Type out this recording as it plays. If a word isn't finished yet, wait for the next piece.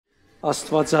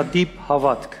Աստուածատիպ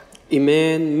Հաւատք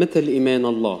إيمان مثل إيمان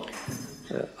الله.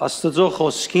 Աստծո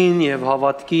խոսքին եւ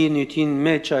հավատքի նյութին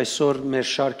մեջ այսօր մեր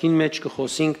շարքին մեջ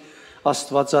կխոսենք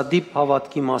Աստուածատիպ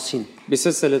Հաւատքի մասին.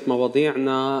 بسلسلة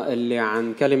مواضيعنا اللي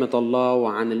عن كلمة الله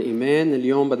وعن الإيمان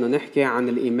اليوم بدنا نحكي عن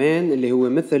الإيمان اللي هو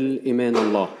مثل إيمان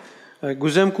الله.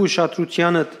 Գուզեմ քու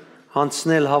շատրությանդ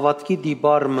հանցնել հավատքի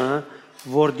դիբարմը,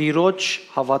 որ դիրոջ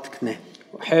հավատքն է.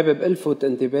 حابب ألفت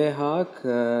انتباهك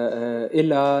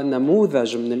إلى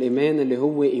نموذج من الإيمان اللي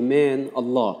هو إيمان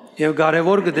الله. Եվ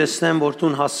կարևոր կտեսնեմ, որ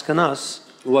դու հասկանաս,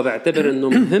 وبعتبر إنه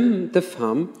مهم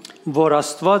تفهم որ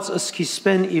Աստված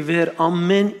սկիզբեն ի վեր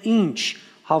ամեն ինչ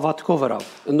հավատքով արավ.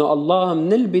 إنه الله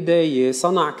من البداية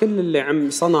صنع كل اللي عم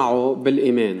صنعه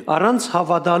بالإيمان. Առանց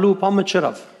հավատալու բամը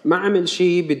չրավ. ما عمل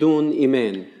شيء بدون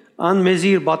إيمان. Ան մեզ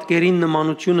իր պատկերին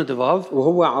նմանությունը տվավ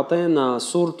وهو عطينا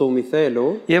صورته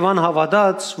ومثاله. եւ ան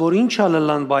հավատաց, որ ինչա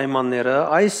լլան պայմանները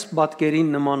այս պատկերին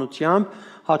նմանությամբ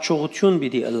հաջողություն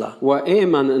պիտի ըլլա.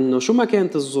 وآمن إنه شو ما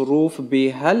كانت الظروف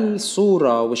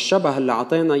بهالصورة والشبه اللي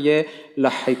عطينا إياه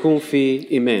رح يكون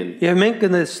في إيمان. Եվ մենք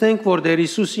կնստենք, որ Տեր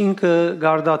Հիսուս ինքը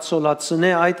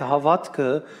գարդացոլացնե այդ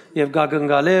հավատքը եւ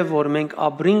գագնգալե, որ մենք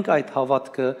ապրենք այդ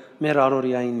հավատքը մեր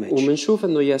առօրյային մեջ. ومنشوف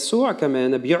إنه يسوع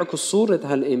كمان بيعكس صورة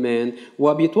هالإيمان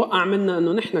وبيتوقع منا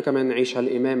إنه نحن كمان نعيش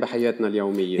هالإيمان بحياتنا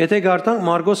اليومية. Եթե գարտանք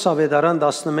Մարգոս Ավետարան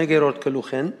 11-րդ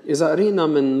գլուխեն, إذا قرينا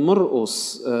من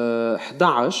مرقس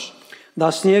 11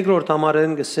 13-րդ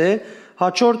համարեն գսե,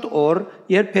 հաջորդ օր,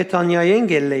 երբ Փեթանիայեն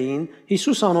գելեին,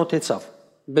 Հիսուս անոթեցավ.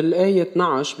 بالآية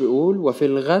 12 بيقول وفي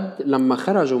الغد لما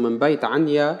خرجوا من بيت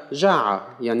عنيا جاع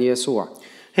يعني يسوع.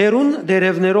 Հերուն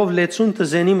դերևներով լեցուն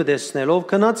տզենի մտեսնելով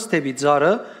կնաց թեպի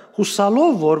ծառը,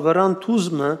 հուսալով որ վրան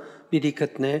թուզմը պիտի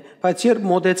գտնե, բայց երբ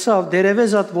մոտեցավ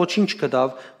դերևեզատ ոչինչ կդավ,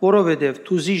 որովհետև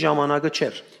թուզի ժամանակը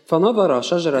չէր. فنظر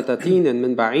شجرة تين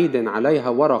من بعيد عليها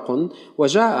ورق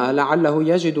وجاء لعله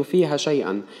يجد فيها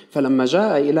شيئا فلما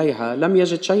جاء إليها لم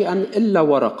يجد شيئا إلا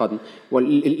ورقا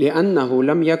لأنه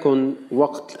لم يكن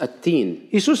وقت التين.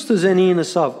 Հիսուս տզենին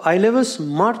ասավ. Այլևս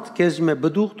մարդ քեզ մե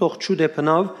բդուղ թող չուդե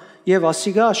փնավ եւ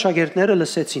ասիգա աշակերտները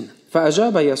լսեցին.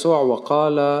 فأجاب يسوع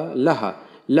وقال لها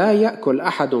لا يأكل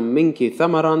أحد منك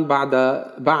ثمرا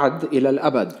بعد إلى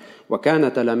الأبد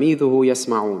وكان تلاميذه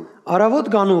يسمعون. Արավոտ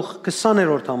գանուխ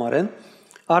 20-րդ համարեն.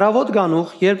 Արավոտ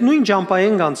գանուխ, երբ նույն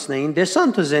ջամփային կանցնեին,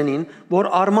 դեսան տզենին, որ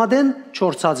արմադեն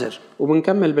չորցած էր.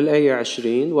 وبنكمل بالآية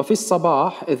 20 وفي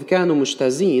الصباح إذ كانوا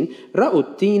مجتازين رأوا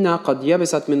التين قد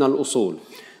يبست من الأصول.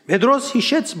 Պետրոս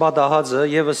հիշեց բադահածը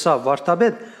եւ ասավ.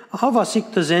 Վարդապետ, ահա վասիկ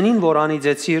տզենին, որ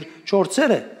անիծեցիր,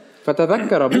 չորցեր է.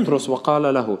 فتذكر بطرس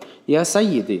وقال له يا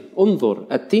سيدي انظر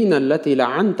التين التي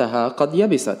لعنتها قد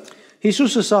يبست.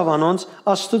 Հիսուս ասավ անոնց.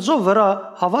 Աստծո վրա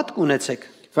հավատք ունեցեք.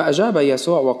 فأجاب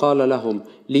يسوع وقال لهم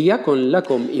ليكن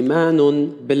لكم إيمان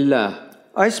بالله.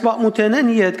 Այս բամութենեն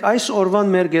յետ այս օրվան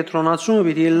մեր գետրոնացումը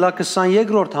պիտի լա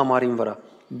 22-րդ համարին վրա.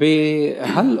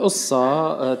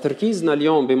 بهالقصة تركيزنا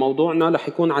اليوم بموضوعنا رح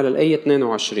يكون على الآية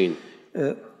 22.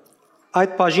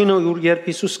 Այդ բաժինը երբ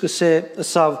Հիսուս կսե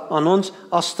ասավ անոնց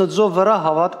Աստծո վրա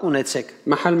հավատք ունեցեք.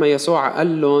 محل ما يسوع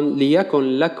قال لهم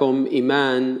ليكن لكم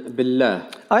إيمان بالله.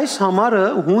 Այս համարը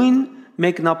հույն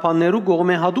մեկնաբաններու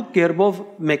կողմէ հadoop կերպով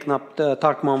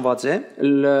թարգմանված է.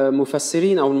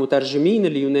 المفسرين أو المترجمين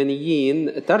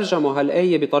اليونانيين ترجموا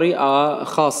هالآية بطريقة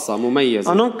خاصة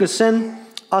مميزة. Անոնք կսեն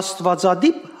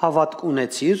Աստվածատիպ հավատք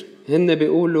ունեցիր. هن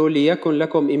بيقولوا ليكن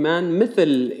لكم إيمان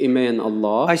مثل إيمان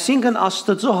الله. Այսինքն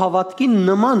Աստծո հավատքին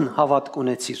նման հավատք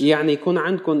ունեցիր. يعني يكون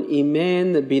عندكم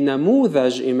إيمان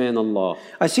بنموذج إيمان الله.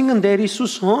 Այսինքն Տեր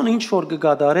Հիսուս հոն ինչ որ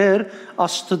կգադարեր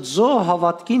Աստծո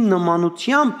հավատքին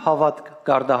նմանությամբ հավատք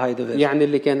գարդահայտվեր. يعني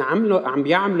اللي كان عم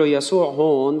بيعمله يسوع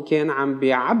هون كان عم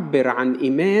بيعبر عن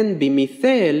إيمان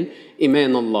بمثال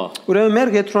إيمان الله. Ուրեմն մեր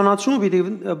գետրոնացումը պիտի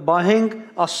բահենք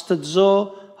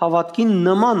Աստծո հավատքին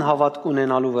նման հավատք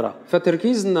ունենալու վրա.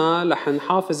 فتركيزنا رح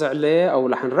نحافظ عليه أو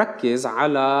رح نركز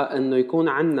على إنه يكون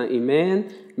عندنا إيمان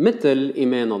مثل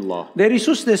إيمان الله. Տեր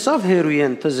Հիսուս տեսավ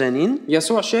հերույեն տզենին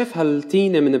يسوع شاف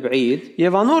هالتينة من بعيد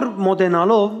եւ անոր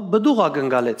մոդենալով բդուղա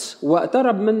գնգալեց.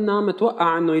 واقترب منها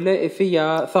متوقع إنه يلاقي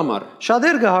فيها ثمر.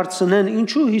 Շատեր կհարցնեն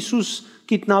ինչու Հիսուս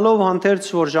գիտնալով հանդերձ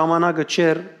որ ժամանակը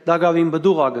չէր դակավին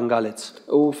բդուղա գնգալեց.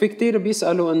 وفي كتير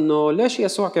بيسألوا إنه ليش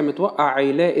يسوع كان متوقع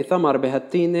يلاقي ثمر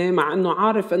بهالتينة مع إنه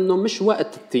عارف إنه مش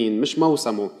وقت التين مش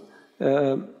موسمه.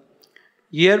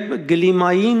 Երբ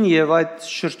գլիմային եւ այդ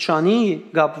շրջանի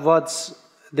գապված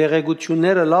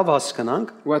դեղեցությունները լավ հասկանանք,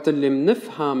 وقت اللي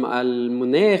منفهم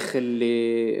المناخ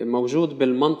اللي موجود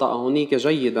بالمنطقة هونيك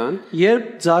جيدا. երբ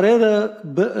ծառերը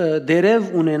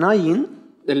դերև ունենային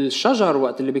الشجر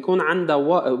وقت اللي بيكون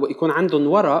يكون عندهم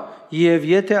ورق եւ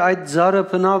եթե այդ ծառը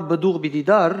բնավ բդուղ պիտի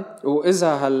դար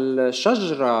وإذا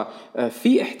هالشجرة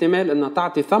في احتمال إنها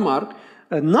تعطي ثمر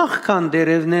նախքան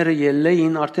դերևները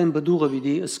ելլեին արդեն բդուղը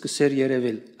պիտի սկսեր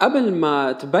երևել قبل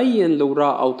ما تبين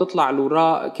الوراق أو تطلع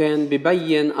الوراق كان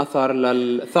ببين أثر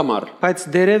للثمر բայց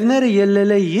դերևները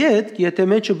ելլելը եթե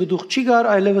մեջը բդուղ չի գար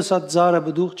այլևս այդ ծառը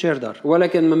բդուղ չեր դար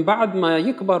ولكن من بعد ما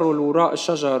يكبروا الوراق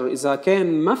الشجر إذا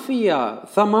كان ما فيها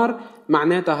ثمر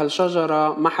معناتها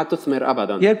هالشجرة ما حتثمر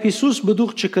أبدا. Երբ Հիսուս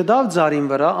բդուղ չկդավ ծառին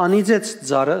վրա, անիծեց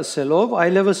ծառը ըսելով,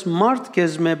 այլևս մարդ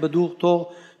քեզ մե բդուղ թող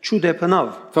չուդեպնավ.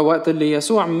 فوقت اللي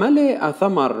يسوع ما لقى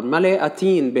ثمر ما لقى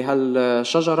تين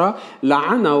بهالشجرة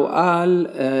لعنه وقال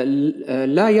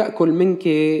لا يأكل منك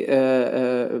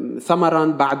ثمرا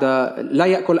بعد لا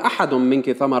يأكل أحد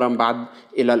منك ثمرا بعد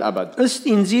إلى الأبد. Ըստ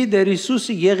ինձի դեր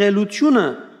Հիսուսի եղելությունը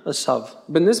أصاب.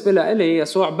 بالنسبة لإلي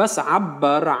يسوع بس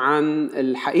عبر عن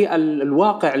الحقيقة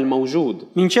الواقع الموجود.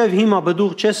 مینչև հիմա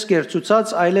բդուղ չես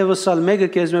կերծուցած, այլևս ալ մեկը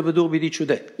քեզ մե բդուղ պիտի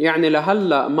չուդե. يعني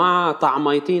لهلا ما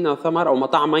طعميتينا ثمر أو ما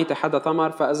طعميت حدا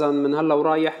ثمر فإذا من هلا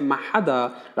ورايح ما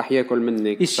حدا رح يأكل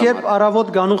منك ثمر. Իսկ երբ առավոտ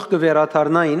գանուխ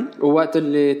կվերաթարնային, وقت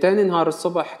اللي تاني نهار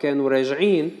الصبح كانوا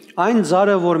راجعين, այն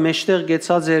ծառը որ մեջտեղ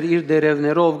գեցած էր իր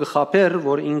դերևներով գխապեր,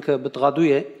 որ ինքը բտղադու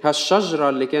է, هالشجرة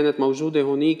اللي كانت موجودة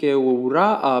هونيك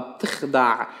ووراقها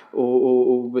بتخدع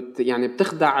يعني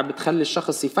بتخلي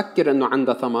الشخص يفكر انه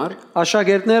عنده ثمر.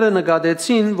 աշակերտները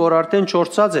նկատեցին, որ արդեն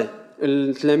չորցած է.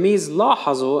 التلاميذ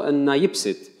لاحظوا انه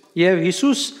يبست. Եվ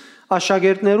Հիսուս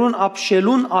աշակերտներուն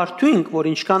ապշելուն արդյունք, որ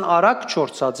ինչքան արագ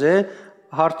չորցած է,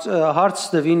 հարց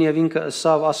տվին եւ ինքը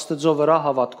ըսավ Աստծո վրա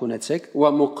հավատք ունեցեք.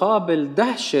 ومقابل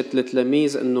دهشة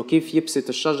التلاميذ انه كيف يبست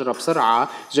الشجرة بسرعة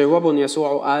جاوبهم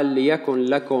يسوع وقال ليكن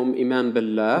لكم إيمان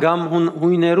بالله. Գամ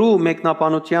հույներու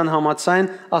մեկնաբանության համաձայն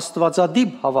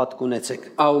Աստուածատիպ Հաւատք ունեցեք.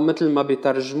 أو مثل ما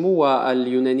بترجموها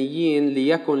اليونانيين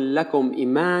ليكن لكم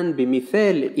إيمان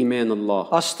بمثال إيمان الله.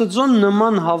 Աստծոն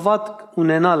նման հավատք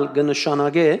ունենալ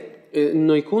կնշանակե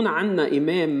إنه يكون عنا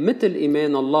إيمان مثل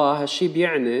إيمان الله. هالشي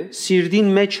بيعني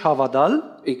սիրդին մեջ հավատալ,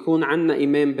 يكون عنا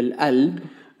إيمان بالقلب,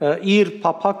 իր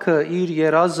փափակը, իր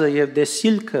երազը եւ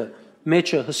դեսիլքը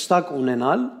մեջը հստակ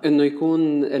ունենալ, إنه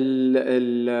يكون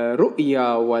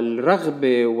الرؤية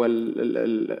والرغبة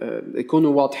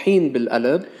يكونوا واضحين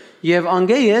بالقلب, եւ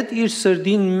անգեյետ իր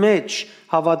սրդին մեջ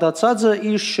հավատացածը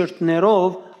իր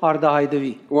շրթներով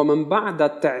արդահայտվի. ومن بعد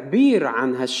التعبير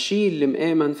عن هالشي اللي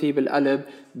مآمن فيه بالقلب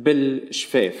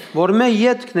بالشفاف. Որ մե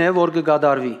յետքն է, որ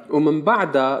կգադարվի. ومن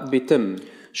بعدها بيتم.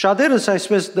 Շատերս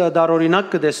այսպես դարօրինակ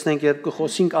կտեսնենք, երբ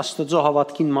կխոսենք Աստծո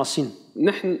հավատքին մասին.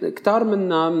 نحن كتار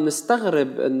منا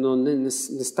بنستغرب انه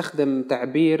نستخدم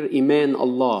تعبير ايمان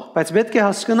الله. Բայց պետք է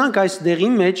հասկանանք այս դեղի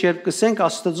մեջ, երբ կսենք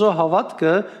Աստծո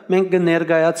հավատքը, մենք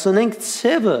կներկայացնենք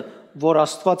ցևը, որ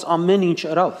Աստված ամեն ինչ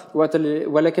ըրավ.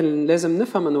 ولكن لازم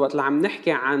نفهم انه وقت اللي عم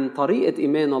نحكي عن طريقة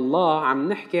ايمان الله عم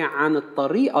نحكي عن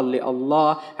الطريقة اللي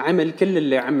الله عمل كل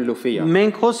اللي عمله فيها.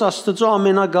 Մենք հոս Աստծո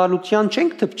ամենագալության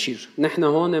չենք թփչիր. نحن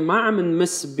هون ما عم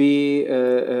نمس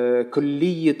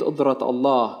بكلية قدرة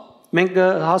الله. Մենք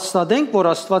հաստատենք, որ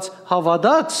Աստված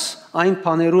հավատաց այն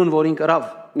բաներուն, որ ինք ըրավ.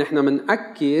 نحن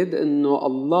منأكد انه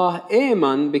الله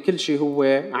آمن بكل شيء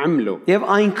هو عمله. Եվ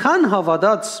այնքան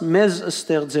հավատաց մեզ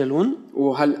ստեղծելուն,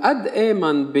 وهالقد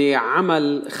آمن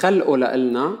بعمل خلقه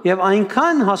لإلنا, եւ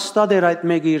այնքան հաստատ էր այդ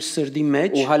մեկը իր սրդի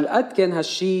մեջ, وهالقد كان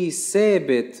هالشي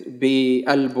ثابت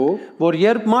بقلبه, որ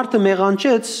երբ մարդը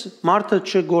մեղանչեց, մարդը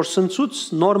չգործընծուց,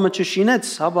 նորմը չշինեց,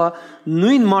 հաբա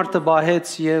նույն մարդը բահեց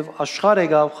եւ աշխարհ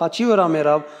եկավ, խաչի վրա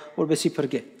մեռավ, որբեսի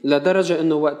փրկե. لدرجة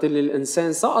انه وقت اللي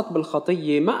الانسان سقط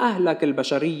بالخطية ما اهلك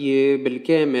البشرية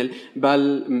بالكامل,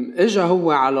 بل اجا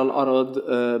هو على الارض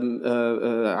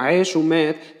عاش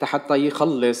ومات حتى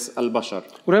يخلص البشر.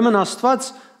 Ուրեմն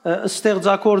Աստված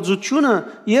ստեղծագործությունը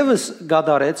եւս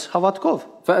գադարեց հավատքով.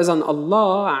 فاذا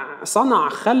الله صنع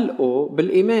خلقه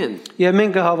بالايمان. Եվ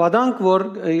մենք հավատանք, որ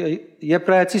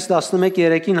Եբրայեցիս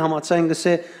 11:3-ին համաձայն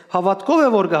գսե հավատքով է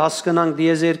որ կհասկանանք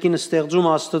դիեզերքին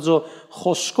ստեղծումը Աստծո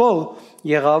խոսքով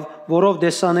եղավ, որով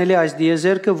դեսանելի այս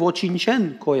դիեզերքը ոչինչ չեն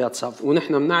կոյացավ.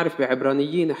 ونحن بنعرف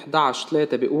بعبرانيين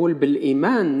 11:3 بيقول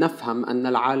بالإيمان نفهم أن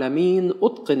العالمين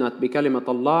أتقنت بكلمة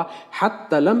الله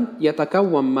حتى لم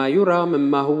يتكون ما يرى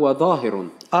مما هو ظاهر.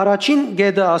 Առաջին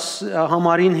գեդը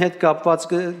համարին հետ կապված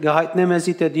գահիտնե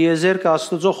մեզի թե դիեզերքը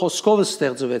Աստծո խոսքով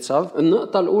ստեղծվեցավ.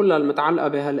 النقطة الأولى المتعلقة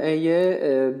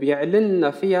بهالآية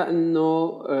بيعلن فيها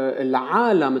إنه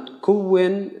العالم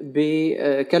تكون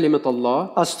بكلمة الله.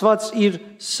 Աստված իր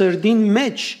սրդին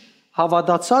մեջ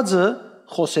հավատացածը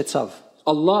խոսեցավ.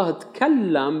 الله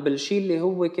تكلم بالشيء اللي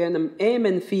هو كان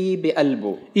مآمن فيه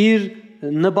بقلبه. իր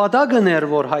նպատակն էր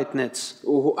որ հայտնեց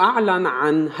وأعلن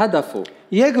عن هدفه.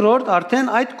 երկրորդ արդեն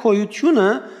այդ քոյությունը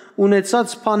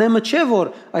ունեցած բանեմը չէ որ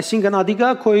այսինքն ադիգա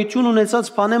քոյություն ունեցած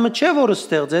բանեմը չէ որ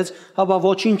ստեղծեց հաբա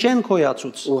ոչինչ են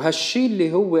քոյացուց وهالشيء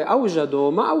اللي هو أوجده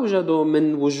ما أوجده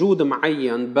من وجود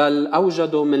معين بل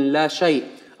أوجده من لا شيء.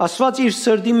 Աստված իր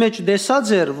սրդի մեջ դեսած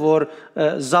էր որ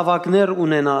զավակներ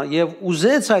ունենա եւ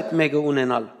ուզեց այդ մեկը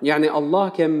ունենալ يعني الله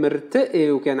كان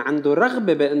مرتقي وكان عنده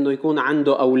رغبة بأنه يكون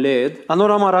عنده أولاد. անոր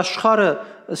համար աշխարհը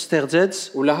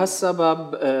ստեղծեց ولهالسبب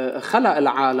خلق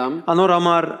العالم. անոր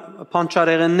համար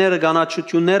փանչարեղենները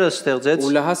գանաչությունները ստեղծեց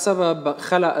ولهالسبب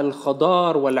خلق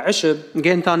الخضار والعشب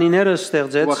գենտանիները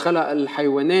ստեղծեց وخلق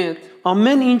الحيوانات.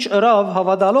 ամեն ինչ ըրավ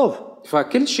հավատալով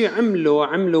فكل شيء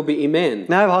عمله بإيمان.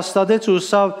 Նաև հաստատեց ու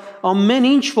սավ ամեն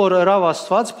ինչ որ ըրավ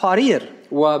Աստված բարի էր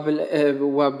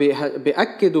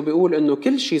وبأكد وبيقول إنه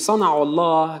كل شيء صنعه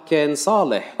الله كان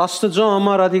صالح. Աստծո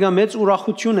համար ադիգա մեծ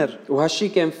ուրախություն էր وهالشيء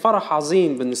كان فرح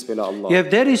عظيم بالنسبة لله. Եվ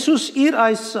Տեր Հիսուս իր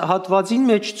այս հատվածին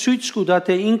մեջ ցույց կտա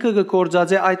թե ինքը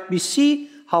կգործածե այդպիսի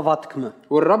հավատքը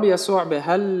والرب يسوع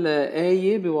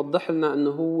بهالآية بيوضح لنا إنه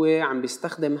هو عم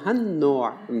بيستخدم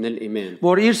هالنوع من الإيمان.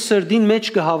 որ իր սրդին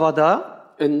մեջ կհավատա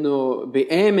إنه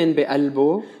بيآمن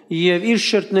بقلبه եւ իր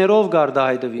շրտներով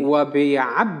գարդահայտվի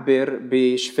وبيعبر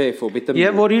بشفافه եւ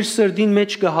بتمه. որ իր սրդին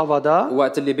մեջ կհավատա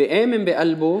وقت اللي بيآمن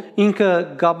بقلبه ինքը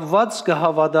գապված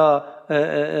կհավատա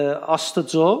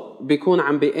Աստծո بيكون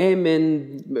عم بيآمن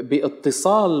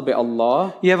باتصال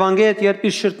بالله. եւ անգետ երբ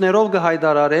իր շրտներով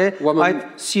կհայտարարե այդ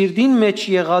սիրդին մեջ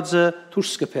եղածը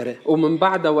դուրս կբերե ومن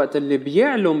بعدها وقت اللي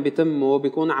بيعلم بتمه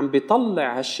بيكون عم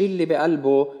بيطلع هالشيء اللي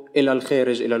بقلبه إلى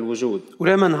الخارج إلى الوجود.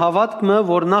 ուրեմն հավատքը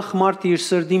որ նախ մարդ իր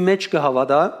սրդի մեջ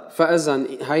կհավատա فإذا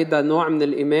هيدا نوع من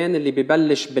الإيمان اللي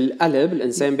ببلش بالقلب.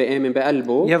 الإنسان بيآمن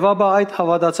بقلبه եւ ապա այդ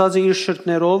հավատացածը իր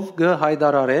շրտներով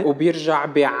կհայտարարե وبيرجع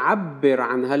بيعبر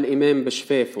عن هالإيمان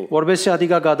بشفافه որովհետեւ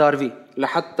ադիգա գադարվի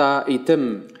لحتى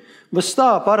يتم.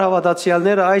 վստահ ապար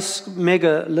հավատացյալները այս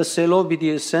մեկը լսելով պիտի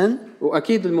ասեն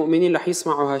وأكيد المؤمنين رح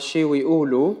يسمعوا هالشيء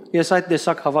ويقولوا ես այդ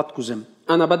տեսակ հավատ կուզեմ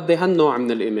أنا بدي هالنوع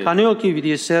من الإيمان. քանի օքի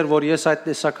պիտի ասեր որ ես այդ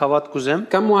տեսակ հավատ կուզեմ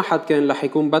كم واحد كان رح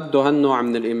يكون بده هالنوع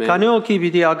من الإيمان؟ քանի օքի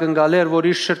պիտի ակնկալեր որ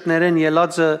իր շրտներեն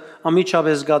ելածը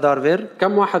ամիջապես գադարվեր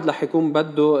كم واحد رح يكون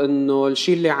بده إنه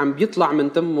الشيء اللي عم بيطلع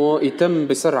من تمه يتم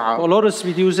بسرعة؟ բոլորս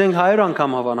պիտի ուզենք 100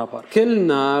 անգամ հավանաբար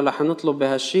كلنا رح نطلب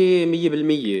بهالشيء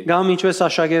 100%. կամ ինչպես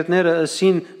աշակերտները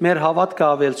ասին մեր հավատքը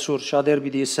ավելցուր շատեր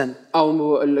պիտի ասեն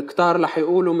أو الكتار رح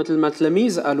يقولوا مثل ما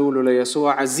تلاميذ قالوا له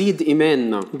ليسوع زيد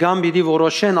إيماننا. կամ պիտի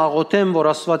որոշեն աղոթեն որ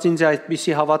Աստված ինձ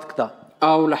այդպիսի հավատք տա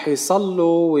أو رح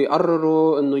يصلوا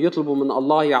ويقرروا إنه يطلبوا من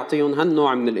الله يعطيهم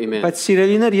هالنوع من الإيمان. բայց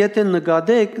սիրելիներ եթե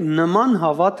նկատեք նման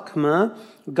հավատքը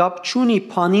գապ չունի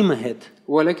փանիմը հետ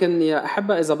ولكن يا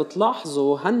أحبة إذا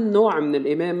بتلاحظوا هالنوع من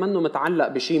الإيمان منه متعلق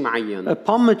بشيء معين.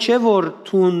 փամը չէ որ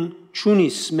թուն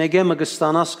չունիս մեգեմը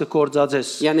կստանաս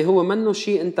կկործածես يعني هو منه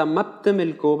شيء أنت ما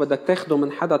بتملكه بدك تاخده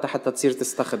من حدا حتى تصير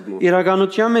تستخدمه.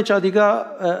 իրականության մեջ ադիգա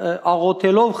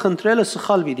աղոթելով խնդրելը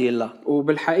սխալ պիտի ելա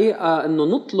وبالحقيقة إنه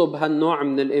نطلب هالنوع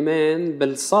من الإيمان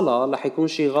بالصلاة رح يكون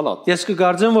شيء غلط. ես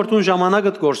կգարձեմ որ դու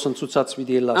ժամանակդ գործընծուցած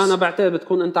պիտի ելաս أنا بعتقد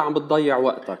بتكون أنت عم بتضيع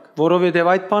وقتك որովհետև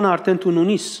այդ բանը արդեն դու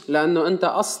ունիս لأنه أنت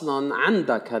أصلاً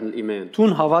عندك هالإيمان.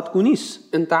 դու հավատ ունիս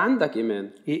أنت عندك إيمان.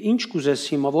 ինչ կուզես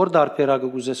հիմա որ դարբերակը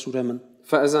կուզես ուրեմն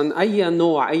فإذا أي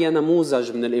نوع أي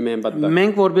نموذج من الإيمان بدك؟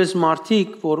 մենք որպես մարդիկ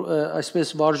որ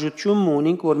այսպես վարժություն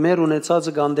ունենք որ մեր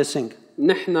ունեցածը գանդեսենք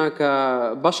نحن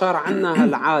كبشر عنا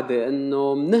هالعادة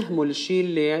إنه منهمل الشيء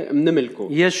اللي منملكه.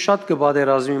 ես շատ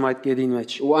կբادرազմիմ այդ կետին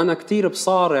մեջ وأنا كتير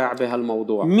بصارع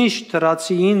بهالموضوع. միշտ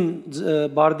թրացին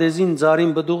բարդեզին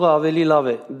ծարին բդուղը ավելի լավ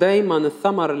է دايما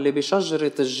الثمر اللي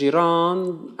بشجرة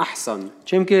الجيران أحسن.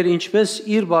 չեմ կեր ինչպես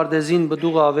իր բարդեզին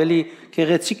բդուղը ավելի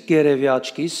քեղեցիկ գերեվի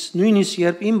աչքիս նույնիսկ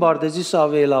երբ իմ բարդեզիս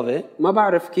ավելի լավ է ما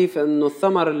بعرف كيف إنه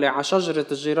الثمر اللي على شجرة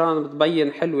الجيران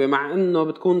بتبين حلوة مع إنه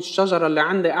بتكون الشجرة اللي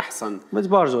عندي أحسن. բայց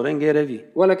բարձր են գերեվի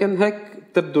ولكن هيك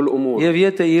تبدو الأمور. եւ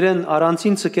եթե իրեն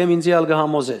առանցին ցկեմ ինձ ալ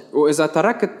կհամոզե وإذا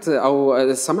تركت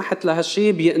أو سمحت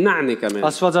لهالشيء بيقنعني كمان.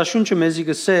 Աստվածաշունչը մեզի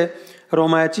գսե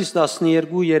Հռոմայացիս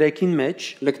 12:3-ին մեջ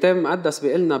الكتاب المقدس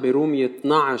بيقلنا برومية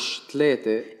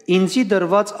 12:3 ինձի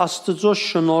դրված Աստծո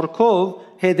շնորհքով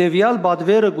հետեւյալ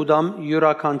բադվերը գուդամ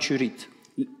յուրաքանչյուրիդ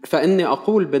فإني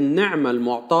أقول بالنعمة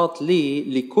المعطاة لي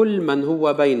لكل من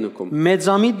هو بينكم.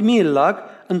 մեծամիտ մի լակ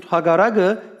ընդհանրակը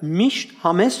միշտ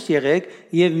համեստ եղեք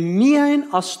եւ միայն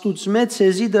Աստուծմե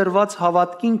ցեզի դրված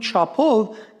հավատքին չափով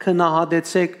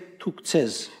քնահատեցեք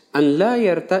թուքցեզ أن لا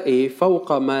يرتقي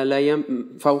فوق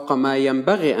ما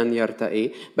ينبغي أن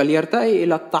يرتقي، بل يرتقي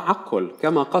إلى التعقل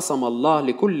كما قسم الله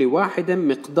لكل واحد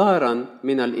مقدارا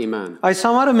من الإيمان. Այս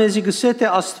համարը մեզի գսե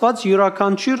թե Աստված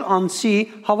յուրաքանչյուր անձի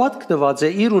հավատք տված է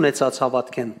իր ունեցած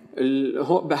հավատքեն։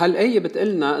 بهالآية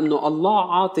بتقلنا إنه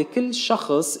الله عاطي كل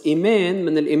شخص إيمان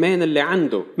من الإيمان اللي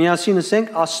عنده. Միասին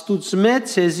ասենք Աստուծմե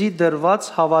ցեզի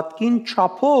դրված հավատքին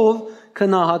չափով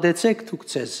կնահատեցեք դուք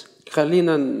ցեզ։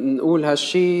 خلينا نقول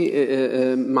هالشيء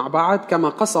مع بعض كما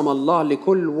قسم الله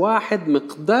لكل واحد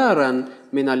مقدارا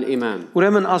من الإيمان.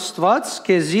 Ուրեմն Աստված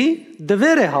քեզի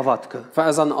դվեր է հավատքը։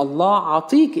 فإذا الله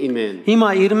عطيك إيمان. Հիմա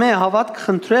իր մե հավատք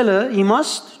խնդրելը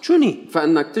իմաստ չունի։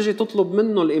 فإنك تجي تطلب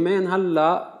منه الإيمان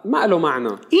هلا ما له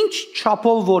معنى. Ինչ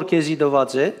չափով որ քեզի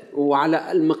դված է,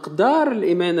 وعلى المقدار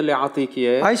الإيمان اللي عطيك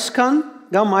إياه. այսքան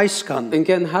կամ այսքան, إن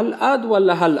كان هالقد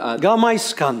ولا هالقد. կամ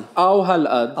այսքան, أو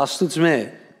هالقد. Աստուծմե է։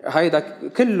 هيدا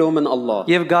كله من الله.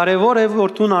 Եվ կարևոր է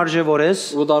որ դու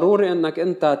արժևորես, وضروري انك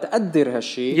انت تقدر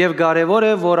هالشيء. եւ կարևոր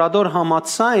է որ ադոր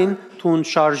համացայն դու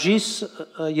շարժիս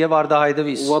եւ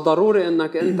արդահայտվիս։ وضروري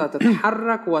انك انت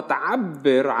تتحرك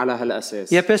وتعبر على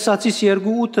هالاساس. Եփեսացիս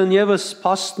 2:8-ն եւս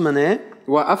փաստ մնե,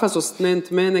 وأفسس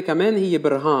 2:8 كمان هي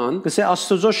برهان. Գսե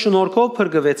Աստծո շնորհքով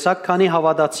փրկվեցաք, քանի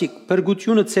հավատացիք։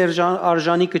 Փրկությունը ծեր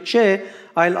արժանիքը չէ,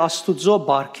 այլ Աստծո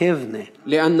բարգևն է։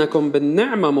 لأنكم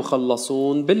بالنعمة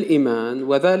مخلصون بالإيمان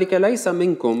وذلك ليس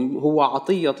منكم هو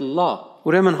عطية الله.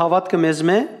 Ուրեմն հավատքը մեզ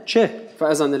մե չէ։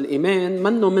 فإذا الإيمان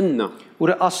منه منا.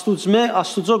 Ուրեմն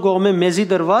Աստծո կողմէ մեզի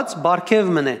դրված բարգև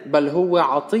մնե։ بل هو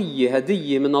عطية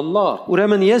هدية من الله.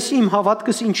 Ուրեմն ես իմ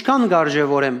հավատքս ինչքան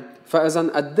կարժևորեմ, فإذا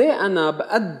قديه أنا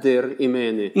بقدر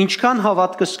إيماني. ինչքան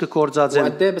հավատքս կկործածեմ։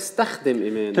 وقديه بستخدم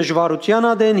إيماني. Դժվարության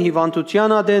ադեն,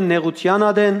 հիվանդության ադեն, նեղության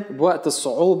ադեն, بوقت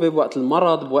الصعوبة، بوقت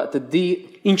المرض، بوقت الضيق.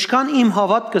 ինչքան իմ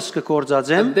հավատքս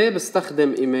կկործածեմ, قديه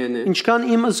بستخدم إيماني. ինչքան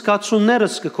իմ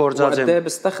զգացումներս կկործածեմ, وقديه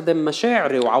بستخدم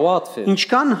مشاعري وعواطفي.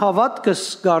 ինչքան հավատքս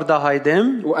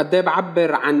կարտահայտեմ, وقديه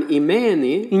بعبر عن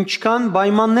إيماني. ինչքան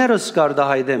պայմաններս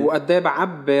կարտահայտեմ, وقديه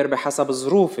بعبر بحسب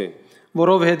ظروفي.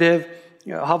 որովհետև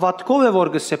հավատքով է որ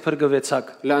գսե փրկվեցաք։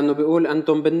 لأنه بيقول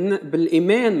أنتم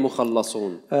بالإيمان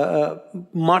مخلصون.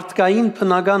 Մարդկային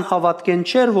բնական հավատքեն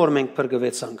չէր որ մենք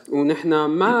փրկվեցանք։ ونحن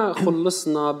ما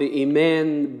خلصنا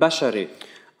بإيمان بشري.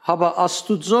 Հաբա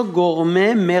Աստուծո կողմէ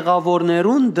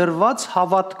մեղավորներուն դրված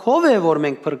հավատքով է որ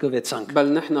մենք փրկվեցանք։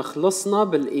 بل نحن خلصنا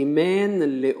بالإيمان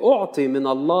اللي أعطي من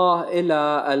الله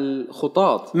إلى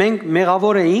الخطاة. Մենք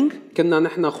մեղավոր էինք, كنا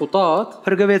نحن خطاة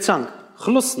փրկվեցանք։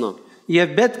 خلصنا.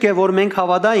 Եվ պետք է որ մենք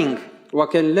հավատայինք։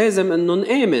 وكان لازم إنه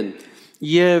نآمن.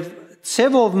 Եվ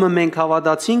ցևով մենք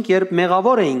հավատացինք, երբ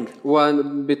մեղավոր էինք։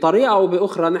 وبطريقة أو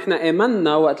بأخرى نحن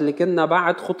آمنا وقت اللي كنا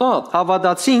بعد خطاة.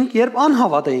 Հավատացինք, երբ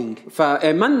անհավատ էինք։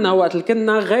 فآمنا وقت اللي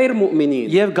كنا غير مؤمنين.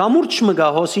 Եվ գամուրջ մգա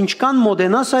հոս ինչքան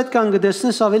մոդենաս այդ կան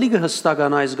գտեսնես ավելի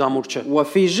կհստական այս գամուրջը։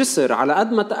 وفي جسر على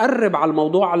قد ما تقرب على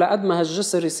الموضوع على قد ما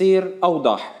هالجسر يصير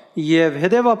أوضح. Եվ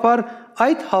հետևաբար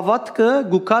այդ հավատքը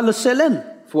գուկա լսելեն։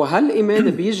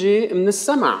 وهالإيمان بيجي من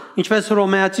السمع. Ինչպես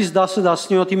Հռոմեացիս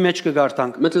 10:17-ի մեջ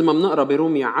կգարտանք։ مثل ما بنقرا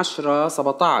برومية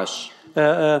 10:17.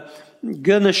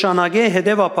 Գնշանագե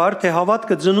հետևաբար թե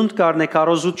հավատքը ծնունդ կառնե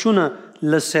կարոզությունը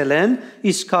լսելեն,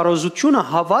 իսկ կարոզությունը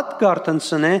հավատ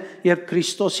կարտնցնե, երբ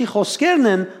Քրիստոսի խոսքերն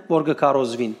են, որ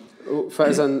կկարոզվին։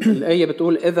 فإذا الآية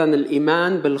بتقول إذن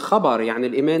الإيمان بالخبر، يعني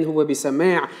الإيمان هو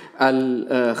بسماع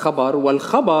الخبر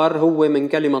والخبر هو من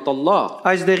كلمة الله.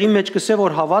 Այս դեղի մեջ կսե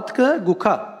որ հավատքը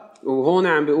գուքա։ وهون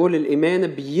عم بيقول الإيمان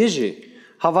بيجي.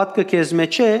 Հավատքը քեզ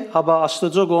մեջ է, հաբա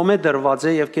Աստծո կողմէ դրված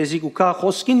է եւ քեզի գուքա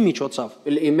խոսքին միջոցով։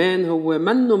 الإيمان هو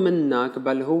منه منك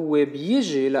بل هو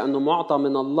بيجي لأنه معطى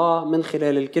من الله من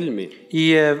خلال الكلمة.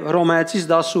 Եվ Հռոմեացիս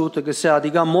 10:8-ը կսե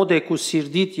ադիգա մոդ է քու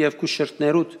սիրդիտ եւ քու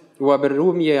շրտներուտ։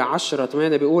 وبالرومية 10:8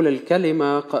 بيقول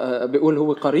الكلمة بيقول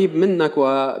هو قريب منك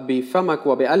وبفمك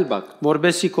وبقلبك.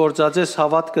 Որբեսի կործածես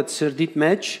հավատքը սրդիտ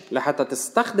մեջ لحتى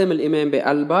تستخدم الإيمان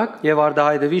بقلبك եւ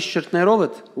արդահայտվի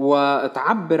շրտներովդ։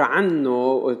 وتعبر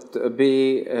عنه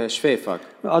بشفافك.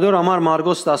 Ադոր համար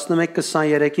Մարգոս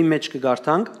 11:23-ի մեջ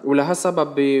կգարտանք։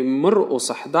 ولهالسبب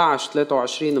بمرقس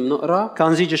 11:23 بنقرا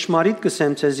Քանզի ճշմարիտ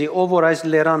կսեմ ցեզի, ով որ այս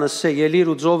լերանը սե ելիր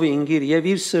ու ծովի ինգիր եւ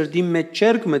իր սրդի մեջ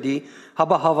չերկ մդի,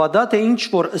 հաբա հավատա թե ինչ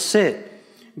որ ասե,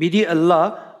 բիդի ըլլա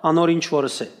անոր ինչ որ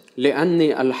ասե։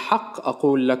 لأني الحق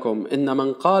أقول لكم إن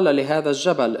من قال لهذا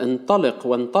الجبل انطلق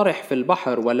وانطرح في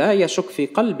البحر ولا يشك في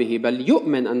قلبه بل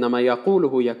يؤمن أن ما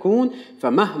يقوله يكون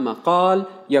فمهما قال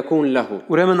يكون له.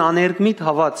 Ուրեմն աներկմիտ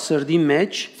հավատ սրդի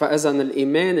մեջ فإذا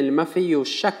الإيمان اللي ما فيه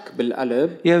شك بالقلب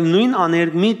եւ նույն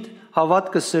աներկմիտ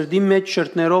հավատքը սրդի մեջ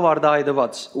շրթներով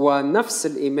արդահայտված։ ونفس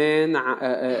الإيمان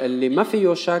اللي ما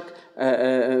فيه شك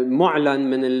معلن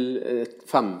من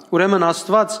الفم. Ուրեմն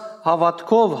Աստված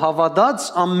հավատքով հավատաց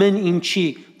ամեն ինչի,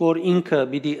 որ ինքը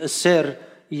պիտի ըսեր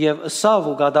եւ ըսավ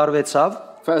ու գադարվեցավ։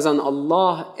 فإذا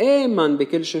الله آمن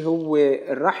بكل شيء هو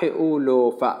راح يقوله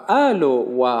فقاله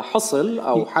وحصل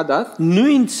أو حدث.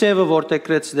 Նույն ցևը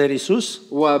որտեքրեց Տեր Հիսուս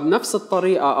وبنفس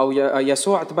الطريقة أو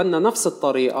يسوع تبنى نفس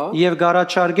الطريقة. եւ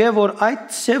գարաչարգե որ այդ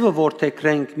ցևը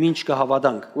որտեքրենք ինչ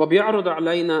կհավատանք։ وبيعرض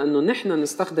علينا إنه نحن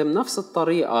نستخدم نفس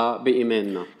الطريقة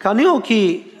بإيماننا. Քանի օքի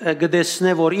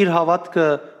գտեսնե որ իր հավատքը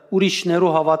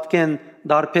ուրիշներու հավատքեն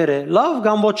դարբեր է, լավ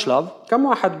կամ ոչ լավ։ كم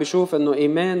واحد بيشوف إنه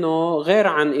إيمانه غير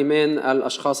عن إيمان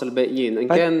الأشخاص الباقيين إن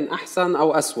كان أحسن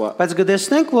أو أسوأ. Բայց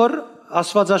գտեսնենք որ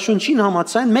Աստվածաշունչին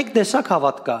համաձայն մեկ տեսակ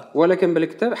հավատ կա։ ولكن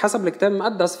بالكتاب حسب الكتاب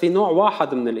المقدس في نوع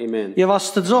واحد من الإيمان. Եվ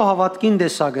Աստծո հավատքին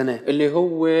տեսակն է։ اللي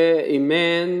هو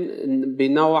إيمان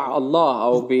بنوع الله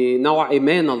أو بنوع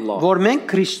إيمان الله. Որ մենք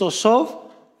Քրիստոսով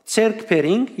ցերկ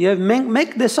բերինք եւ մենք մեկ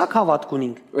տեսակ հավատք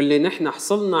ունենք։ واللي نحن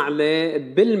حصلنا عليه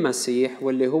بالمسيح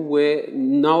واللي هو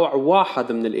نوع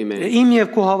واحد من الإيمان. Իմ եւ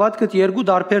քո հավատքդ երկու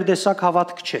դարբեր տեսակ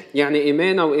հավատք չէ։ يعني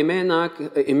إيماننا وإيمانك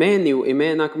إيماني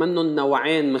وإيمانك منهم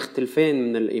نوعين مختلفين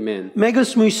من الإيمان.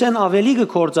 Մեկս մույսեն ավելի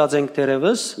կկործածենք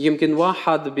դերևս, يمكن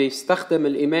واحد بيستخدم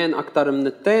الإيمان أكثر من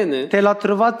الثاني.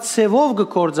 թելատրված ցևով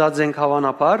կկործածենք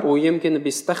հավանաբար, ويمكن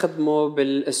بيستخدمه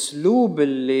بالأسلوب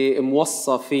اللي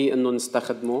موصى فيه إنه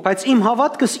نستخدمه. բայց իմ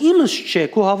հավատքս իմս չէ,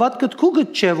 քո հավատքդ քուգդ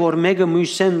չէ, որ մեկը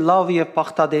մույսեն լավ եւ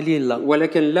բախտադելի լա։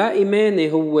 ولكن لا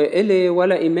إيماني هو إلي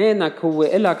ولا إيمانك هو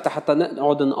إلك حتى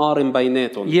نقعد نقارن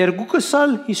بيناتهم. Երկուքս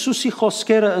ալ Հիսուսի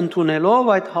խոսքերը ընդունելով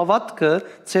այդ հավատքը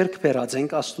ցերկ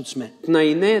բերածենք Աստուծմե։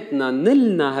 اثنيناتنا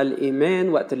نلنا هالإيمان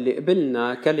وقت اللي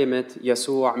قبلنا كلمة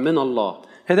يسوع من الله.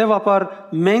 Հետևաբար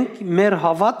մենք մեր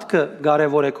հավատքը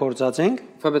կարևոր է կործածենք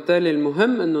فبالتالي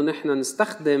المهم إنه نحن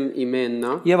نستخدم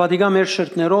إيماننا եւ ադիգա մեր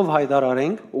շրթներով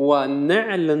հայտարարենք,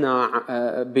 ونعلن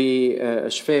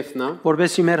بشفافنا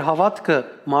որովհետեւ մեր հավատքը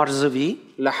մարզվի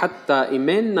لحتى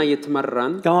إيماننا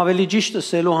يتمرن. կամ ավելի ճիշտ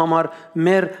ասելու համար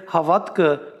մեր հավատքը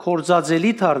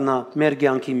կործածելի դառնա մեր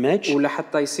կյանքի մեջ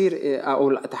ولحتى يصير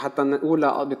أو حتى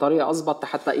نقولها بطريقة أضبط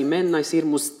حتى إيماننا يصير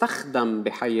مستخدم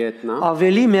بحياتنا.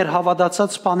 ավելի մեր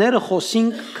հավատացած բաները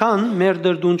խոսին քան մեր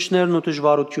դրդունչներն ու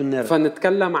դժվարությունները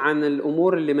فنتكلم عن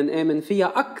الأمور اللي منآمن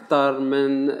فيها أكثر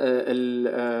من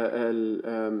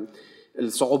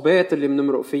الصعوبات اللي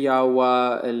بنمرق فيها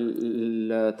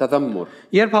والتذمر.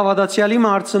 Երբ հավատացյալի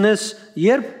մարցնես,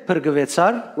 երբ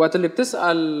բրգվեցար, وقت اللي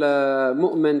بتسأل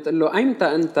مؤمن تقول له أيمتى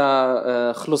أنت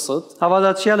خلصت؟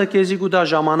 հավատացյալը քեզի գուտա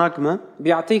ժամանակը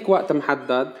بيعطيك وقت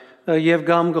محدد. եւ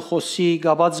գամ գխոսի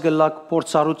գաբած գլակ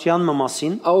փորձառության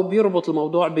մասին, أو بيربط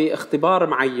الموضوع باختبار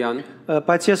معين.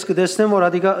 բայց ես կտեսնեմ որ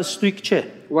ադիգա ըստույք չէ,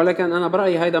 ولكن أنا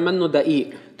برأيي هيدا منه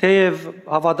دقيق. թեև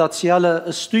հավատացյալը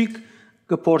ըստույք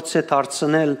կփորձե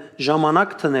դարձնել ժամանակ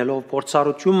տնելով,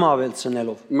 փորձառություն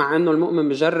ավելցնելով։ مع انه المؤمن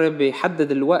بجرب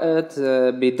يحدد الوقت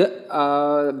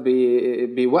بدقة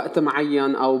بوقت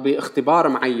معين او باختبار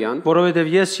معين.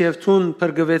 Որովհետև ես եւ ցուն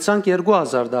բրգվեցանք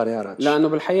 2000 տարի առաջ։ لانه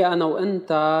بالحقيقة انا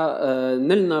وانت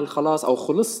نلنا الخلاص او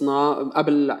خلصنا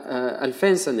قبل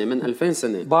 2000 سنة من 2000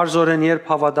 سنة. Բարձորեն երբ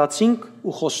հավատացինք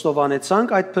ու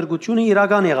խոստովանեցանք, այդ բրգությունը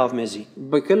իրական եղավ մեզի։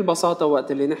 بكل بساطة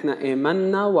وقت اللي نحن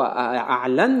آمنا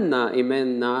وأعلنا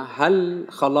إيماننا هل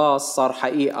خلاص صار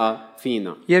حقيقة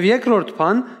فينا. Եվ երկրորդ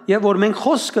բան, եւ որ մենք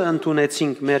խոսքը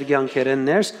ընդունեցինք մեր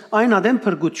կյանքերեններս, այն ադեմ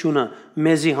բրգությունը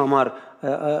մեզի համար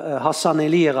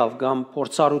հասանելի եղավ կամ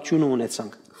փորձառություն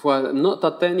ունեցանք։ والنقطة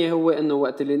الثانية هو إنه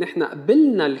وقت اللي نحن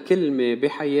قبلنا الكلمة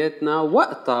بحياتنا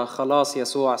وقتها خلاص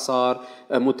يسوع صار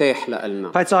متاح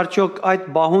لنا. Բայց արդյոք այդ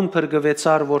բահուն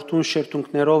բրգվեցար, որ տուն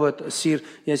շերտունքներով սիր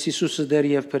ես Հիսուսը դեր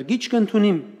եւ բրգիչ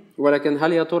կընդունիմ։ ولكن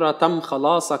هل يا ترى تم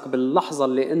خلاصك باللحظة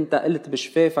اللي أنت قلت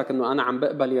بشفافك إنه أنا عم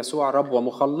بقبل يسوع رب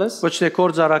ومخلص؟ Ոչ թե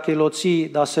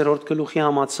կորձարակելոցի 10-րդ գլուխի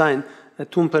համաձայն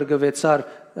տուն բրգվեցար,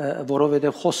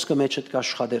 որովհետև խոսքը մեջդ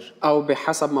կաշխատեր։ أو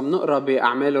بحسب ما بنقرأ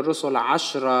بأعمال الرسل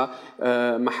 10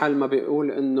 محل ما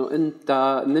بيقول إنه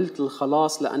أنت نلت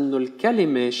الخلاص لأنه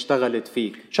الكلمة اشتغلت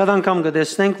فيك. Շատ անգամ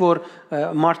կտեսնենք, որ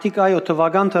մարդիկ այո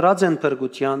թվական դրած են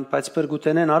բրգության, բայց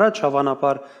բրգութենեն առաջ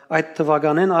հավանաբար այդ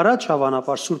թվականեն առաջ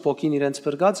հավանաբար Սուրբ Օքին իրենց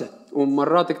բրգած է։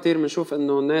 ومرات كتير بنشوف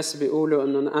إنه الناس بيقولوا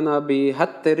إنه أنا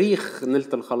بهالتاريخ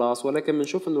نلت الخلاص ولكن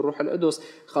بنشوف إنه الروح القدس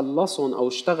خلصهم أو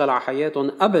اشتغل على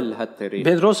حياتهم قبل هالتاريخ.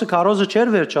 Պետրոսը քարոզը չէր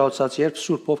վերջացած, երբ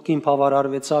Սուրբ Օքին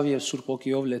բավարարվեցավ եւ Սուրբ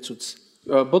Օքիով լեցուց։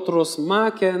 بطرس ما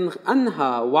كان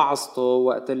أنهى وعظته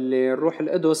وقت اللي الروح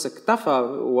القدس اكتفى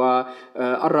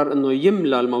وقرر إنه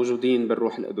يملى الموجودين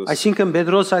بالروح القدس. Այսինքն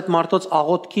Պետրոս այդ մարդոց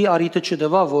աղոթքի արիթը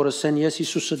չդվա, որը սեն ես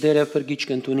Հիսուսը դերև փրկիչ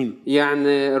կընդունիմ։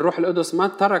 يعني الروح القدس ما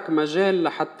ترك مجال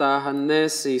لحتى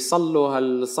هالناس يصلوا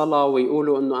هالصلاة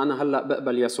ويقولوا إنه أنا هلا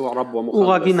بقبل يسوع رب ومخلص.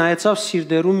 Ուղղակի նայեցավ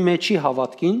սիրտերում մեջի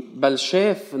հավատքին, بل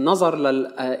شاف نظر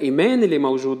للإيمان اللي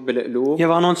موجود بالقلوب.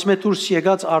 եւ անոնց մեջ դուրս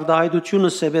եկած արդահայտությունը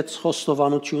սեվեց խոստովանություն,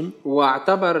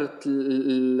 واعتبر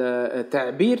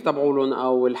التعبير تبعولن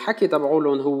أو الحكي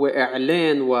تبعولن هو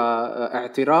إعلان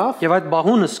واعتراف. եւ այդ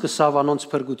բահունը սկսավ անոնց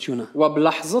փրկությունը։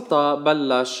 وبلحظتها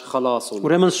بلش خلاصهم.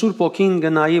 Ուրեմն Սուրբ Օքին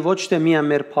գնայի ոչ թե միայն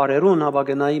մեր բարերուն, ապա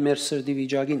գնայի մեր սրդի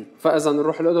վիճակին։ فإذا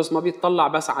الروح القدس ما بيطلع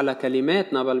بس على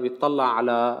كلماتنا بل بيطلع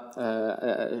على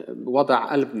وضع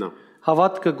قلبنا.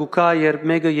 Հավատքը գուկա երբ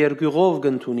մեկը երգյուղով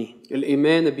գտնունի,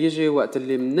 الإيمان بيجي وقت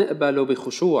اللي منقبله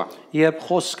بخشوع. երբ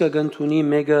խոսքը գտնունի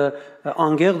մեկը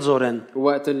անգեղձորեն,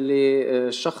 وقت اللي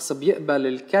الشخص بيقبل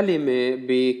الكلمة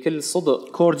بكل صدق.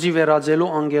 կորձի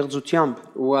վերածելու անգեղձությամբ։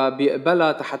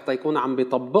 وبيقبلها حتى يكون عم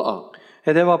بيطبقها.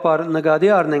 Հետևաբար նկատի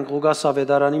առնենք Ղուկաս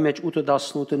ավետարանի մեջ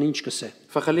 8:18-ն ինչ կսե։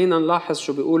 فخلينا نلاحظ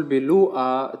شو بيقول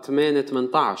بلوقا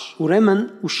 8:18. Ուրեմն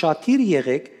ուշադիր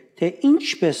եղեք, թե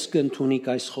ինչպես կընդունիք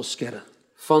այս խոսքերը,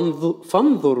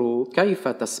 فانظروا كيف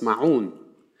تسمعون.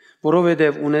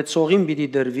 որովհետև ունեցողին պիտի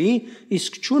դրվի,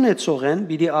 իսկ չունեցողեն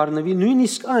պիտի առնվի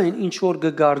նույնիսկ այն, ինչ որ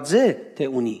կգարձե, թե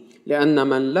ունի։ لأن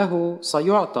من له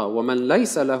سيعطى ومن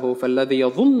ليس له فالذي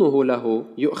يظنه له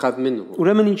يؤخذ منه.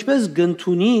 Ուրեմն ինչպես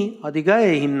կընդունի, ադիգա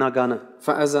է հիմնականը։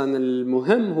 فإذا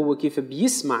المهم هو كيف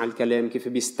بيسمع الكلام، كيف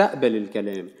بيستقبل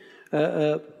الكلام.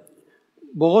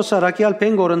 Բողոս Արաքյալ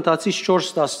 5 Կորինթացիս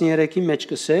 4:13-ի մեջ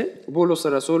կսե, بولس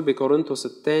الرسول بكورنثوس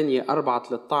الثانية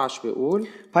 4:13 بيقول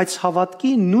բայց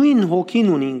հավատքի նույն հոգին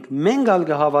ունենք, մենք ալ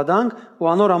կհավատանք ու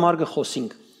անոր համար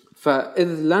կխոսենք։ فإذ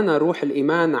لنا روح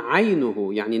الإيمان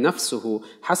عينه يعني نفسه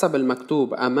حسب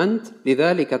المكتوب آمنت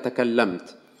لذلك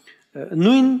تكلمت.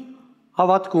 Նույն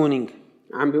հավատք ունենք։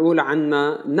 عم بيقول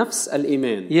عنا نفس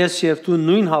الإيمان. Ես եւ դու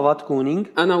նույն հավատք ունենք։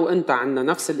 أنا وأنت عنا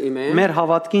نفس الإيمان. Մեր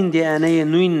հավատքին DNA-ը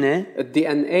նույնն է։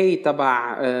 الDNA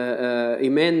تبع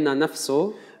إيماننا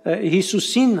نفسه.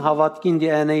 Հիսուսին հավատքին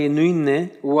DNA-ը նույնն է։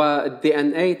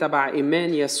 والDNA تبع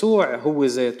إيمان يسوع هو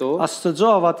ذاته. Աստծո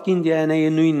հավատքին DNA-ը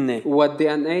նույնն է։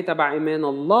 والDNA تبع إيمان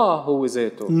الله هو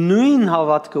ذاته. Նույն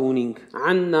հավատքը ունենք։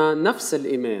 عنا نفس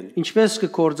الإيمان. Ինչպես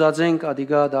կկործածենք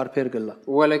ադիգա դարբեր գլա։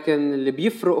 ولكن اللي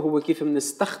بيفرق هو كيف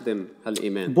بنستخدم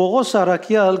هالإيمان. Բողոս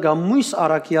Արաքյալ կամ մույս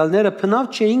Արաքյալները փնավ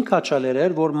չէին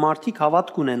քաչալերեր, որ մարդիկ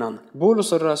հավատք ունենան։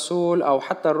 بولس الرسول أو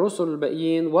حتى الرسل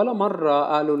الباقيين ولا مرة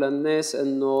قالوا للناس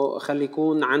إنه خلي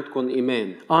يكون عندكم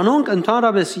إيمان. Անոնք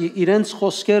ընդհանրապես իրենց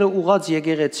խոսքերը ուղած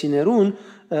եկեղեցիներուն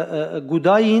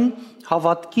գուդային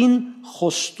հավատքին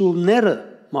խոստումները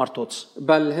մարդոց։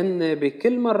 بل هن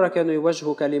بكل مرة كانوا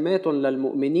يوجهوا كلمات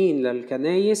للمؤمنين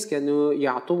للكنايس كانوا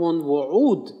يعطون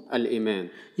وعود الإيمان.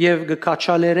 Եվ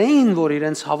գկաչալերեին, որ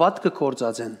իրենց հավատքը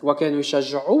կործածեն։ وكانوا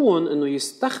يشجعون إنه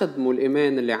يستخدموا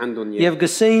الإيمان اللي عندهم إياه. Եվ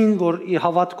գսեին, որ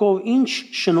հավատքով ինչ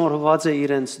շնորհված է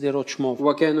իրենց դերոճմով։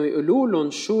 وكانوا يقولوا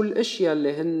لهم شو الأشياء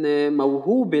اللي هن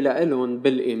موهوبة لهم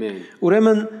بالإيمان.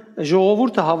 Ուրեմն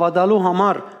ժողովուրդը հավատալու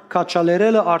համար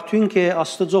քաչալերելը արդյունք է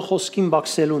Աստծո խոսքին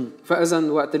բացելուն։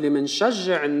 فإذا وقت اللي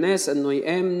منشجع الناس إنه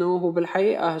يآمنوا هو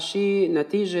بالحقيقة هالشيء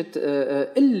نتيجة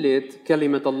قلة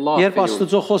كلمة الله. Երբ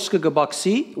Աստծո խոսքը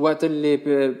կբացի, وقت اللي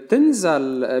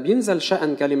بينزل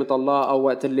شأن كلمة الله أو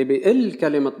وقت اللي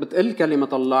بتقل كلمة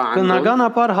الله عنه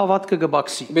բնականաբար հավատքը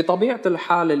կբացի։ بطبيعة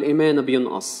الحال الإيمان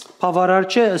بينقص. Բավարար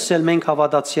չէ ասել մենք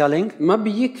հավատացյալ ենք։ ما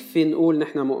بيكفي نقول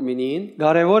نحن مؤمنين.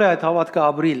 Կարևոր է այդ հավատքը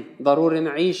ապրիլ։ ضروري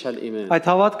نعيش هالإيمان. Այդ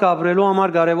հավատքը ապրելու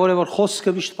համար կարևոր է որ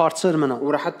խոսքը միշտ բարձր մնա։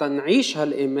 ورحتى نعيش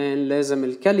هالإيمان لازم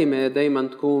الكلمة دايما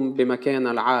تكون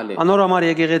بمكانها العالي. Անոր համար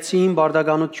եկեղեցին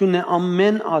բարդականությունն է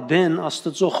ամեն ադեն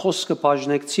Աստծո խոսքը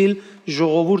բաժնեկցիլ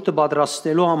ժողովուրդը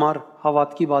պատրաստելու համար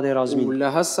հավատքի պատերազմին։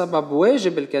 ولهالسبب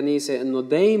واجب الكنيسة إنه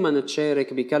دايما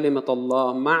تشارك بكلمة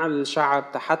الله مع الشعب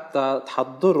حتى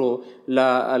تحضروا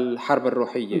للحرب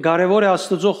الروحية. Կարևոր է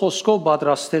Աստծո խոսքով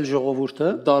պատրաստել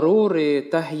ժողովուրդը, ضروري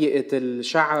تهيئة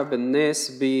الشعب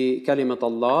الناس بكلمة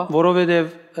الله. որովհետև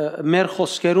մեր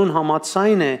խոսքերուն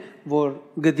համացայն է, որ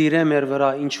գդիրե մեր վրա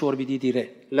ինչ որ պիտի դիրե։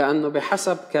 لأنه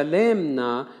بحسب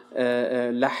كلامنا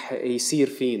رح يصير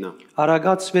فينا.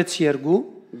 Արագած 6:2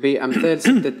 بأمثال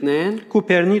 6:2 Քու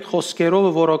պերնիտ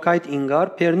խոսքերովը որոքայդ ինգար,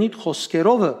 պերնիտ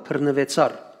խոսքերովը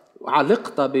բռնվեցար։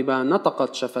 علقت بما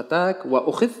نطقت شفتاك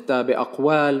وأخذت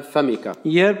بأقوال فمك.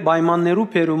 Երբ պայմաններու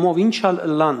պերումով ինչալ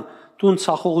լան, դու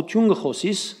ցախողություն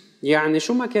գխոսիս, يعني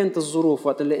شو ما كانت الظروف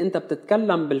وقت اللي انت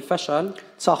بتتكلم بالفشل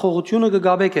ցախողությունը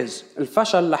կգաբե քեզ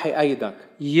الفشل رح يأيدك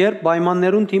երբ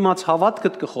պայմաններուն դիմաց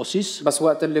հավատքդ կխոսիս بس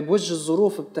وقت اللي بوجه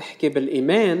الظروف بتحكي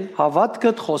بالإيمان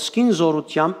հավատքդ խոսքին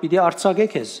զորությամբ պիտի արձակե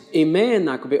քեզ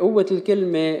إيمانك بقوة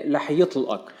الكلمة رح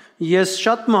يطلقك ես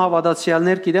շատ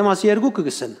մահավատացյալներ գիտեմ աս երկուքը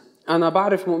գսեն أنا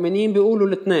بعرف مؤمنين بيقولوا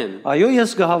الاثنين այո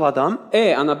ես կհավատամ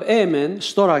إيه أنا بآمن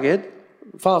ստորագետ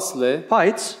فاصلة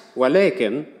բայց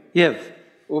ولكن եւ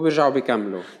وبيرجعوا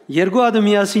بيكملوا երկու հատ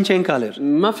միասին չեն կալեր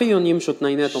ما فيهم يمشوا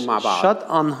اثنيناتهم مع بعض շատ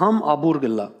անհամ աբուր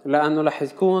գլա لأنه رح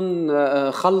تكون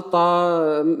خلطة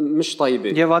مش طيبة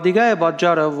եւ ադիգա է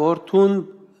պատճառը որ թուն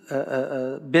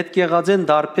պետք եղածեն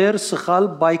դարբեր սխալ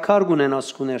բայկար գունենաս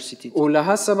կուներսիտիտ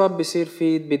ولهالسبب بصير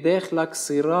في بداخلك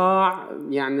صراع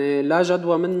يعني لا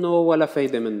جدوى منه ولا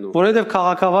فايدة منه որովհետեւ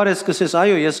քաղաքավար ես կսես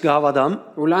այո ես կհավատամ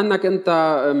ولأنك أنت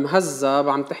مهذب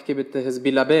عم تحكي بتهز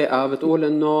بلباقة بتقول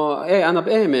إنه إيه أنا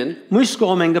بآمن մյուս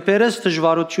կողմեն կպերես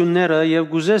դժվարությունները եւ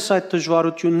գուզես այդ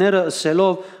դժվարությունները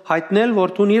ասելով հայտնել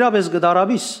որ թուն իրապես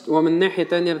գդարաբիս ومن ناحية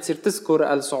تانية بتصير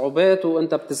تذكر الصعوبات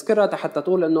وأنت بتذكرها حتى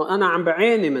تقول إنه أنا عم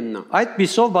بعاني منها այդ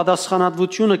բիսով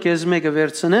պատասխանատվությունը քեզ մեկը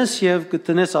վերցնես եւ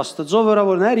գտնես Աստծո վրա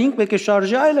որ նա ինք պետք է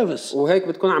շարժի այլևս وهيك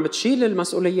بتكون عم بتشيل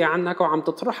المسؤولية عنك وعم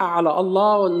تطرحها على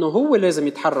الله وإنه هو لازم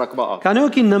يتحرك بقى քանի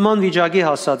օքի նման վիճակի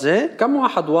հասած է كم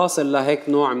واحد واصل لهيك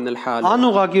نوع من الحال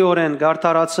անուղագիորեն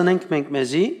գարտարացնենք մենք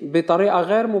մեզի بطريقة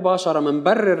غير مباشرة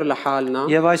منبرر لحالنا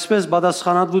եւ այսպես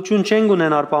պատասխանատվություն չեն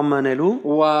ունենար պայմանելու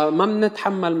وما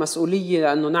بنتحمل مسؤولية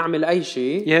لأنه نعمل أي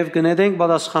شيء եւ գնենք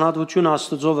պատասխանատվությունը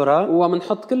Աստծո վրա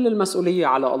ومنحط كل المسؤولية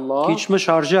على الله քիչ մը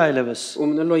շարժի այլևս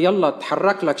وبنقول له يلا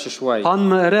تحرك لك شوي հան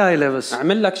մը ըրե այլևս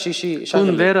اعمل لك شيء ուն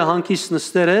شغله վերը հանկիստ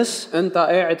նստերես انت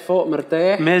قاعد فوق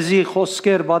مرتاح մեզի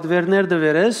խոսքեր բադվերներ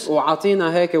դվերես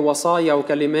وعطينا هيك وصايا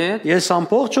وكلمات ես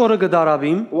ամբողջ օրը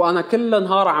գդարաբիմ وانا كل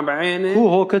نهار عم بعاني ու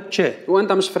հոգդ չէ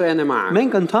وانت مش فرقانه معك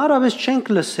մենք ընդհանրապես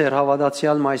չենք լսեր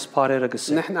հավատացյալ մայս բարերը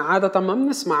գսել نحن عادة ما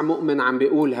بنسمع مؤمن عم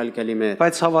بيقول هالكلمات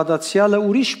բայց հավատացյալը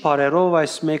ուրիշ բարերով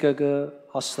այս մեկը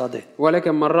կհաստատե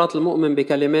ولكن مرات المؤمن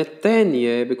بكلمات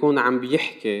تانية بيكون عم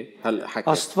بيحكي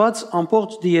هالحكي Աստված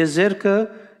ամբողջ դիեզերքը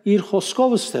իր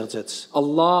խոսքով ստեղծեց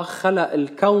الله خلق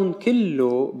الكون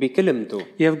كله بكلمته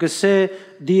եւ գսե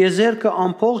դիեզերքը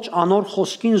ամբողջ անոր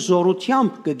խոսքին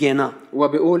զորությամբ կգենա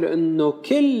وبيقول انه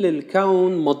كل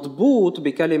الكون مضبوط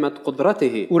بكلمة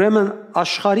قدرته ուրեմն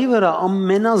աշխարհի վրա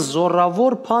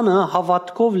ամենազորավոր բանը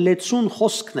հավատքով լեցուն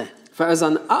խոսքն է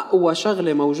فإذا أقوى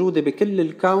شغلة موجودة بكل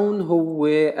الكون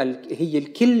هي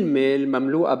الكلمة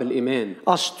المملوءة بالإيمان.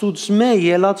 Աստուծմե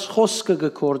ելած խոսքը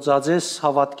կգործածես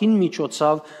հավատքին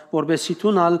միջոցով, որբեսի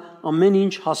տունալ ամեն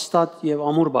ինչ հաստատ եւ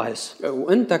ամուր բահես։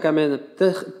 وأنت كمان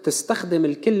تستخدم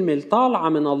الكلمة الطالعة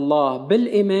من الله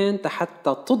بالإيمان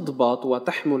حتى تضبط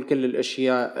وتحمل كل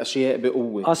الأشياء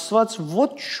بقوة. Աստված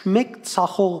ոչ մեկ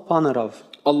ցախող բաներով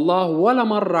الله ولا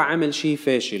مرة عمل شيء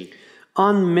فاشل.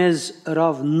 Ան մեզ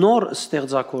ռավ նոր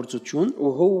ստեղծագործություն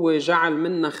وهو جعل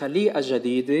منا خليقة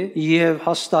جديدة եւ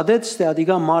հաստատեց թե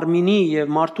ադիգա մարմինի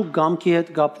եւ մարդու գամքի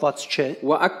հետ կապված չէ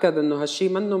وأكد إنه هالشيء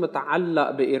منه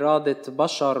متعلق بإرادة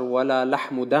بشر ولا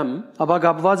لحم ودم ապա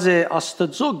կապված է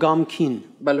Աստծո գամքին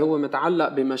بل هو متعلق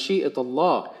بمشيئة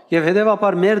الله եւ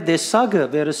հետեւաբար մեր դեսագը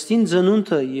վերստին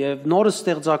ծնունդը եւ նոր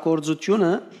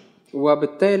ստեղծագործությունը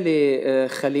وبالتالي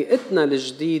خليقتنا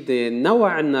الجديدة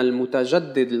نوعنا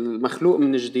المتجدد المخلوق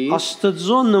من جديد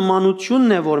Աստծո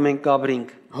նմանությունն է որ մենք կապրինք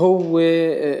هو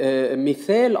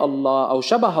مثال الله أو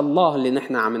شبه الله اللي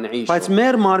نحن عم نعيشه բայց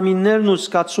մեր մարմիններն ու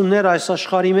զգացումները այս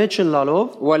աշխարհի մեջ լալով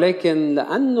ولكن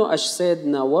لأنه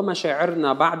أجسادنا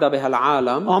ومشاعرنا بعدها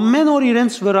بهالعالم ամեն օր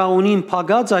իրենց վրա ունին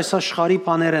փագած այս աշխարհի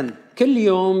բաներեն كل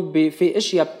يوم في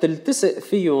اشياء بتلتصق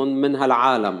فيهم من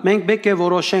هالعالم մենք պետք է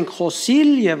որոշենք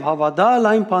խոսիլ եւ հավատալ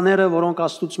այն բաները որոնք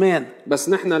Աստուծմե են بس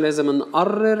نحن لازم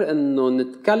نقرر انه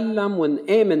نتكلم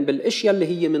ونآمن بالاشياء اللي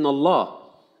هي من الله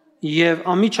եւ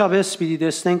ամիջապես պիտի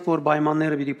տեսնենք որ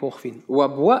պայմանները պիտի փոխվին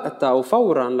وبوقتها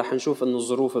وفورا رح نشوف انه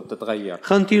الظروف بتتغير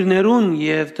խնդիրներուն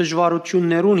եւ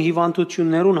դժվարություններուն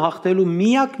հիվանդություններուն հաղթելու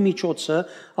միակ միջոցը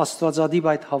Աստվածատիպ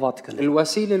այդ հավատքն է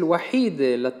الوسيله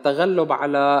الوحيده للتغلب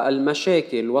على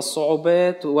المشاكل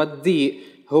والصعوبات والضيق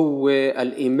هو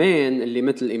الإيمان اللي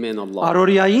مثل إيمان الله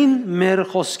Արորիային մեր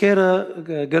խոսքերը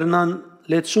գրնան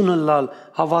լեցունը լալ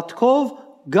հավատքով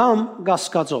գամ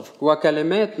գասկածով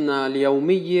وكلماتنا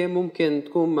اليومية ممكن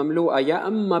تكون مملوءة يا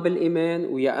أما بالإيمان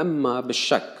ويا أما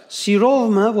بالشك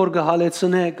սիրովը որ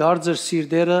գահալեցնե գարձր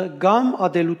սիրտերը գամ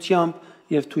ադելությամբ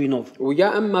եւ թույնով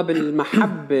ويا أما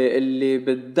بالمحبة اللي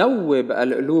بتذوب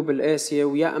القلوب القاسية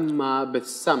ويا أما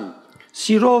بالسم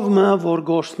սիրովը որ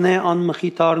գործնե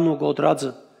անմխիթարն ու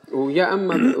գոդրածը ويا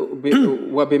اما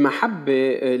وبمحبه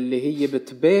اللي هي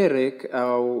بتبارك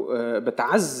او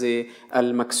بتعزي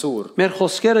المكسور. Մեր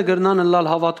խոսքերը գրնան լալ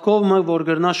հավատքով, որ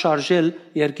գրնա շարժել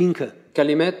երկինքը։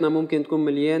 كلماتنا ممكن تكون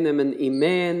مليانه من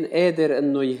ايمان قادر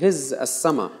انه يهز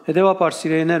السماء. Հետևաբար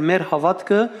սիրելիներ, մեր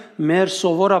հավատքը մեր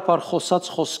սովորաբար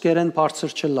խոսած խոսքերեն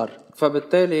բարձր չլար։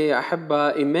 فبالتالي يا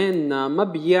أحبة إيماننا ما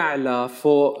بيعلى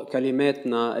فوق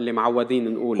كلماتنا اللي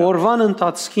معودين نقولها. Օրվան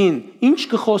ընթացքին ինչ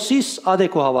կխոսիս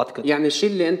ադեկո հավատքը։ يعني الشيء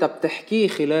اللي أنت بتحكيه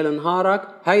خلال نهارك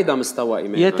هيدا مستوى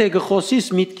إيمانك. Եթե կխոսիս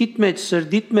միտքիդ մեջ,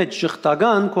 սրդիդ մեջ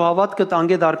շղթական, քո հավատքը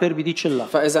տանգե դարբեր պիտի չլա։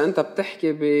 فإذا أنت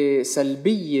بتحكي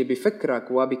بسلبية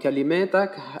بفكرك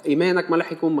وبكلماتك إيمانك ما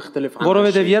رح يكون مختلف عن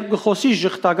Որովհետև երբ կխոսիս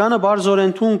շղթականը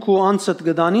բարձորեն թուն քո անցդ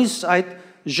գդանիս այդ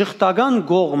Ժխտական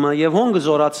գողմը եւ հոն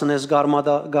գզորացնես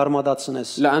գարմադացնես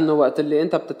لانه وقت اللي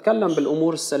انت بتتكلم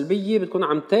بالامور السلبيه بتكون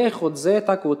عم تاخذ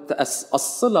ذاتك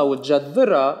وتقصلها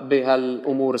وتجذرها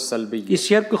بهالامور السلبيه.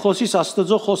 Իսկ երբ կխոսիս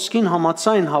Աստծո խոսքին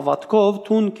համացայն հավատքով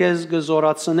թուն քեզ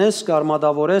գզորացնես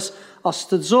գարմադավորես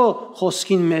Աստծո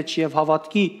խոսքին մեջ եւ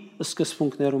հավատքի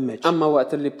սկզբունքներում մեջ. اما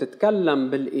وقت اللي بتتكلم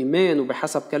بالايمان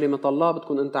وبحسب كلمه الله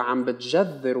بتكون انت عم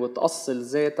بتجذر وتقصل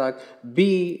ذاتك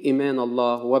بايمان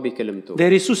الله وبكلمته.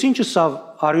 Դեր Հիսուս ինչ ասավ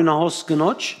արյունահոս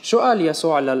գնոջ? شو قال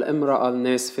يسوع للامراه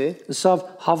الناسفه؟ Ասավ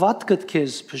հավատքդ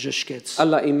քեզ բժշկեց.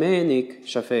 قال ايمانك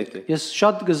شفاك. Ես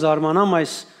շատ գզարմանամ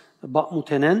այս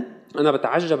բաղմութենեն. انا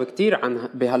بتعجب كثير عن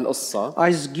بهالقصه.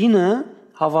 Այս գինը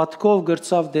հավատքով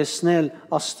գրծավ դեսնել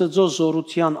Աստծո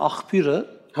զորության աղբյուրը.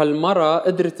 هالمرة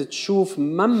قدرت تشوف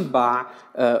منبع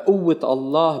قوة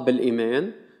الله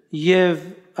بالإيمان. Եվ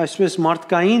այսպես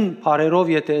մարդկային բարերով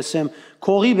եթե ասեմ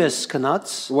կողիբես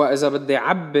քնած. وإذا بدي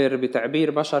أعبر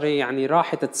بتعبير بشري يعني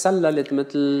راحت تسللت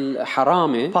مثل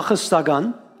حرامة. Փախստական.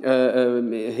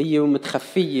 هي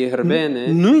متخفية هربانة.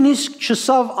 Նույնիսկ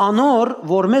չսավ անոր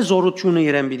որ մեզ զորությունը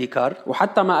իրեն պիտի կար.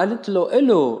 وحتى ما قالت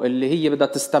له اللي هي بدها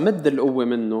تستمد القوة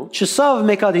منه. Չսավ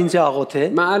մեկա դինձի աղոթե.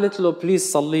 ما قالت له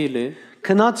بليز صلي لي.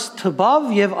 Քնած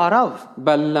թբավ եւ արավ.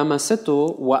 بل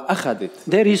لمسته وأخذت.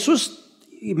 Դեր Հիսուս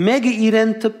մեկը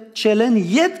իրեն թփչելեն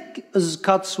յետ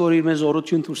զգաց որ իր մեզ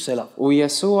զորություն դուրսելա.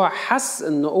 ويسوع حس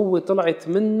إنه قوة طلعت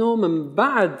منه من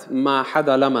بعد ما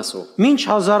حدا لمسه. Մինչ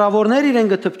հազարավորներ իրեն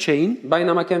գտփչեին.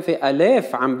 بينما كان في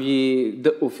آلاف عم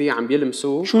بيدقوا فيه عم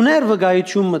بيلمسوه. Շուներ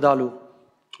վգայություն մդալու.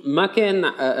 ما كان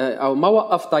أو ما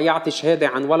وقف يعطي شهادة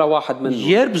عن ولا واحد منهم.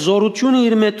 Երբ զորությունը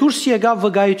իր մեջ դուրս եկավ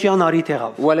վգայության արի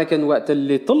տեղավ. ولكن وقت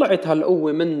اللي طلعت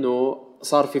هالقوة منه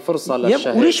صار في فرصة Եվ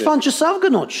ուրիշ للشهادة. բան չսավ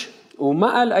գնոջ.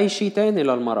 وما قال أي شيء تاني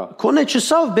للمرأة. Քոնե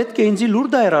չսավ պետք է ինձի լուր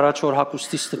դայր առաջ որ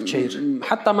հակուստից տպչեիր.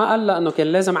 حتى ما قال له إنه كان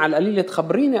لازم على القليل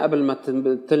تخبريني قبل ما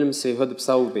تلمسي هد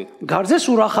بثوبي. Գարձես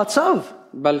ուրախացավ.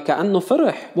 بل كأنه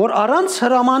فرح. Որ առանց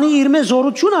հրամանի իր մեջ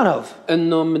զորություն արավ.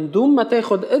 إنه من دون ما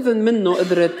تاخد إذن منه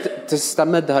قدرت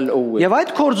تستمد هالقوة. Եվ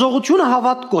այդ կորձողությունը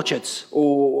հավատ կոչեց.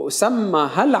 وسمى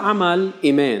هالعمل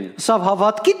إيمان. Սավ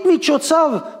հավատքիդ միջոցով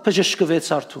բժշկվեց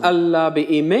արթուն. الله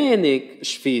بإيمانك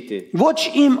شفيتي. Ոչ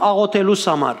իմ աղոթելուս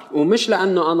համար. ومش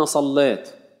لأنه أنا صليت.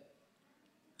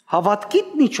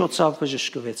 Հավատքիդ միջոցով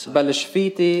բժշկվեց. بل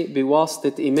شفيتي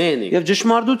بواسطة إيمانك. Եվ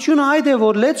ճշմարտությունը այդ է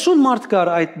որ լեցուն մարդ կար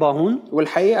այդ բահուն.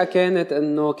 والحقيقة كانت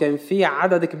إنه كان في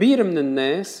عدد كبير من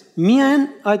الناس. Միայն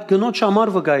այդ գնոջ համար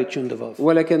վկայություն տվավ.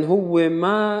 ولكن هو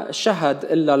ما شهد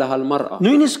إلا لهالمرأة.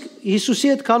 Նույնիսկ Հիսուսի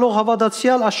հետ կալող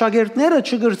հավատացյալ աշակերտները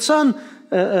չգրցան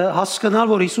հասկանալ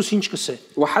որ Հիսուս ինչ կսե.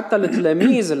 وحتى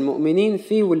التلاميذ المؤمنين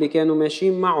فيه واللي كانوا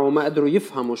ماشيين معه ما قدروا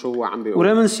يفهموا شو هو عم بيقول.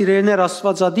 Ուրեմն սիրելիներ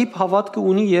Աստվածատիպ հավատքը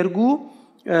ունի երկու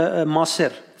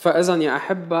մասեր. فإذا يا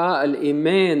أحبة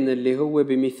الإيمان اللي هو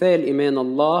بمثال إيمان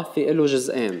الله في له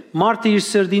جزئين. Մարդը իր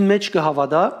սրդին մեջ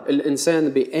կհավատա الإنسان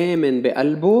بيآمن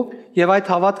بقلبه եւ այդ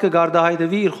հավատքը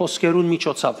գարդահայտվի իր խոսքերուն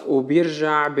միջոցով.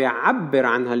 وبيرجع بيعبر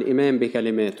عن هالإيمان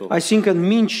بكلماته. Այսինքն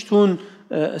մինչ տուն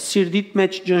սիրդիտ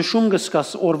մեջ ջնշում գսկաս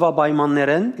օրվա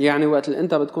պայմաններեն يعني وقت اللي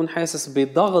انت بتكون حاسس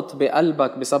بضغط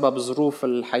بقلبك بسبب ظروف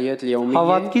الحياة اليومية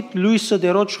հավատքիդ լույսը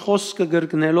դերոջ խոսքը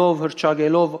գրգնելով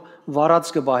հրճագելով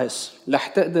վարած կբահես. رح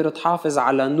تقدر تحافظ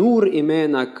على نور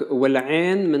إيمانك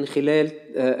والعين من خلال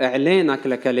إعلانك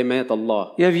لكلمات الله.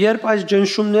 Եվ երբ այս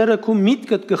ջնշումները քո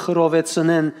միտքդ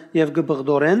կխրովեցնեն եւ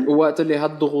կբղդորեն, وقت اللي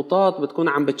هالضغوطات بتكون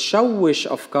عم بتشوش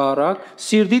أفكارك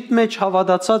սիրդիտ մեջ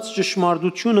հավատացած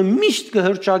ճշմարտությունը միշտ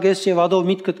կհրճագես եւ ադով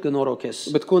միտքդ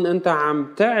կնորոգես. بتكون انت عم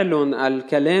تعلن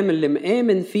الكلام اللي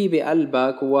مآمن فيه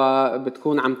بقلبك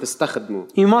وبتكون عم تستخدمه.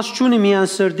 Իմաստ չունի միան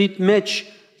սրդիտ մեջ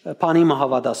բանիմը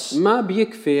հավատաս. ما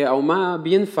بيكفي أو ما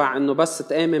بينفع إنه بس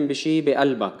تآمن بشيء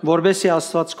بقلبك. Որբեսի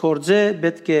Աստված կործե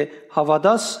պետք է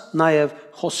հավատաս նաև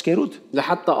խոսքերուդ։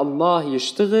 لحتى الله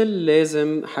يشتغل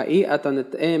لازم حقيقة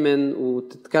تآمن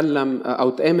وتتكلم أو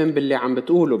تآمن باللي عم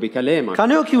بتقوله بكلامك.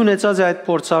 Քանի օքի ունեցած է այդ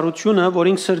փորձառությունը, որ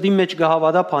ինք սրդի մեջ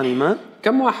գահավադա բանիմը,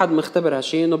 كم واحد مختبر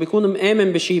هالشيء انه بيكون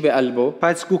مآمن بشيء بقلبه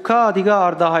բայց գուքա ադիգա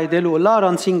արդահայդելու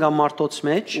լարանցին կամ մարդոց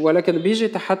մեջ, ولكن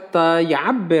بيجي حتى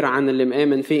يعبر عن اللي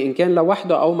مآمن فيه إن كان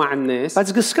لوحده أو مع الناس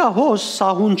բայց գսկա հոս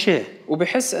սահուն չէ։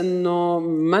 وبحس انه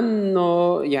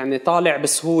منه يعني طالع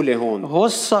بسهولة هون.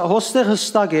 Հոստեղ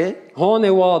հստակ է, هون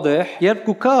واضح երբ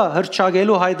գուքա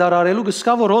հրճագելու հայտարարելու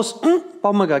գսկա որ հոս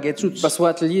պամգագեցուց։ بس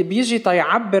وقت اللي بيجي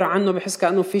يعبر عنه بحس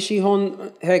كأنه في شيء هون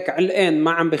هيك علقان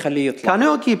ما عم بخليه يطلع. Քանի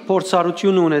օքի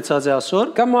փորձառություն ունեցած է ասոր,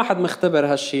 كم واحد مختبر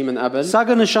هالشيء من قبل؟ սա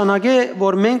կնշանակե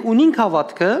որ մենք ունենք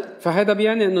հավատքը, فهذا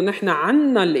بيعني انه نحن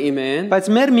عنا الإيمان բայց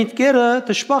մեր միտքերը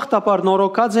դժբախտաբար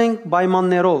նորոգած են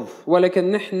պայմաններով։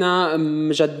 ولكن نحن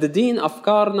مجددين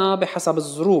أفكارنا بحسب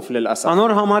الظروف للأسف.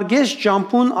 Անոր համար գես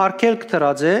ջամփուն արկելք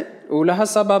դրած է,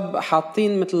 ولهالسبب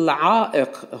حاطين مثل عائق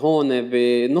هون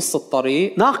بنص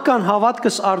الطريق. նախքան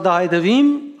հավատքս արդահայտվիմ,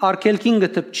 արկելքին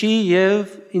գտպչի եւ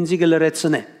ինձի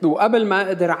գլրեցնե։ وقبل ما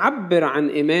اقدر اعبر عن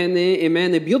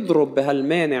ايماني بيضرب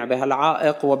بهالمانع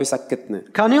بهالعائق وبسكتني.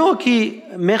 Քանի օքի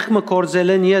մեղքը կորձել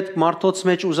են իդ մարդոց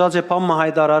մեջ ուզած է բամը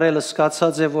հայտարարել,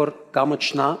 սկացած է որ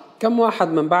կամչնա։ كم واحد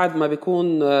من بعد ما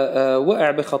بيكون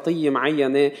وقع بخطية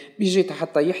معينة بيجي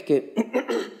حتى يحكي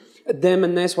قدام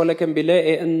الناس ولكن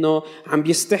بيلاقي انه عم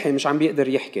بيستحي مش عم بيقدر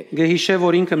يحكي. Գեհիշե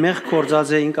որ ինքը մեղ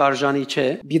կորձած է, ինք արժանի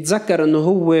չէ։ بيتذكر انه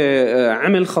هو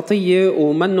عمل خطية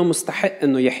ومنه مستحق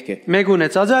انه يحكي. Մեկ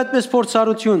ունեցած է այդպես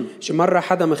փորձառություն։ شي مرة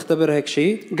حدا مختبر هيك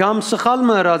شيء Գամ սխալ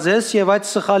մեռած ես եւ այդ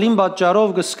սխալին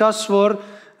պատճառով գսկաս որ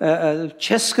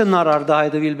չես կնար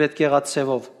արդահայտվել պետք եղած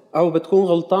ծևով։ أو بتكون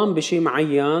غلطان بشيء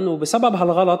معين وبسبب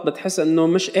هالغلط بتحس إنه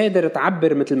مش قادر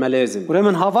تعبر مثل ما لازم.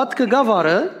 Ուրեմն հավատքը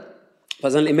գավառը,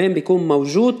 فإذا الإيمان بيكون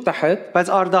موجود تحت. բայց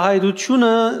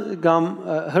արդահայտությունը կամ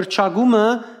հրճագումը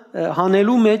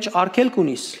հանելու մեջ արկելք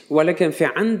ունիս։ ولكن في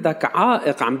عندك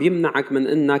عائق عم بيمنعك من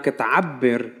إنك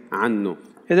تعبر عنه.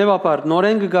 Հետևաբար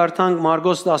նորեն կգարտանք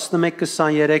Մարգոս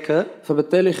 11:23-ը,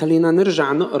 فبالتالي خلينا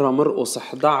نرجع نقرأ مرقس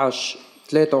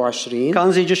 11:23.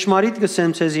 Կանզի ճշմարիտ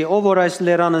կսեմ ցեզի, ով որ այս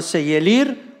լերանս է ելիր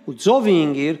ու ծովի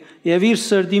ինգիր եւ իր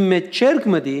սրդի մեջ չերկ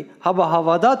մդի, հաբա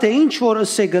հավատա թե ինչ որ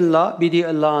ասե գլա, բիդի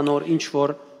ըլլա անոր ինչ որ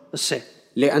ասե։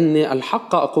 لأني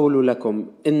الحق أقول لكم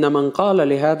إن من قال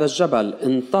لهذا الجبل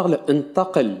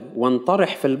انتقل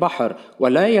وانطرح في البحر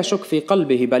ولا يشك في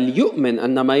قلبه بل يؤمن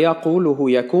أن ما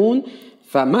يقوله يكون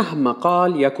فمهما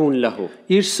قال يكون له.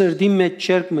 Իր սրդի մեջ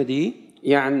չերկ մդի,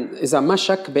 يعني إذا ما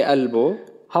شك بقلبه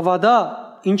հավատա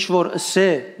ինչ որ ասե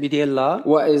բիդի ըլլա,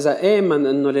 وإذا آمن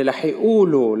إنه اللي رح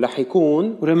يقوله رح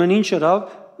يكون. ուրեմն ինչ հրավ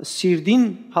սիրդին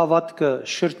հավատքը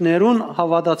շրտներուն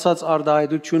հավատացած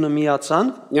արդահայտությունը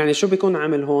միացան, يعني شو بيكون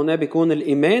عامل هون؟ بيكون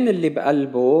الإيمان اللي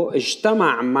بقلبه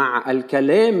اجتمع مع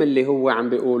الكلام اللي هو عم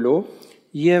بيقوله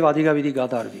եւ ադիգա բիդի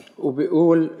գադարվի։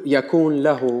 وبيقول يكون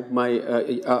له ما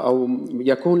أو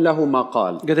يكون له ما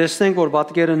قال. Գտեսնենք որ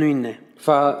պատկերը նույնն է։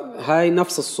 فهاي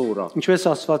نفس الصورة. Ինչպես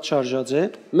Աստված շարժած է,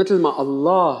 مثل ما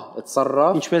الله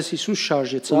تصرف ինչպես Հիսուս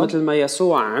շարժեցավ, ومثل ما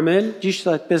يسوع عمل ճիշտ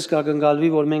այդպես կգնգալվի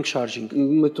որ մենք շարժենք։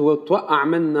 متوقع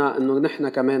منا إنه نحن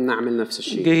كمان نعمل نفس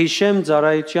الشيء. Գեհիշեմ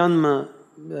ծառայության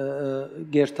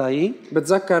գերտայի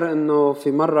بتذكر إنه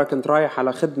في مرة كنت رايح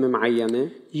على خدمة معينة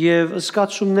եւ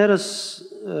սկացումներս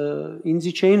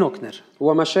ինձի չէին օգներ։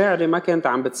 ومشاعري ما كانت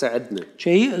عم بتساعدني.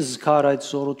 Չէի զգար այդ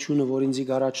զորությունը, որ ինձի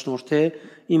գարաչնորդ է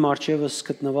իմ արջևս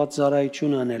գտնված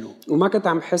ծառայություն անելու։ وما كنت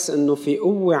عم حس إنه في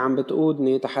قوة عم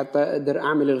بتقودني حتى أقدر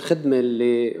أعمل الخدمة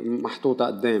اللي محطوطة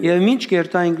قدامي. Եվ ինչ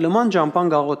գերտային լման ջամփան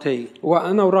գաղոթեի։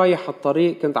 وأنا ورايح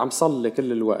الطريق كنت عم صلي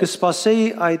كل الوقت.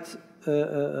 Կսպասեի այդ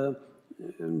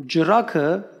ջրակը,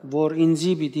 որ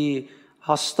ինձի պիտի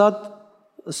հաստատ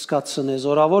սկացնե,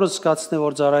 զորավոր սկացնե,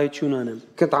 որ ծառայություն անեմ։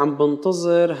 كنت عم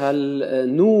بنتظر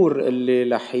هالنور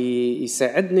اللي رح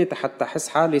يساعدني حتى أحس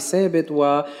حالي ثابت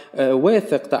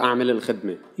وواثق تأعمل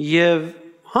الخدمة. Եվ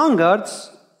հանգարց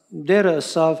դերը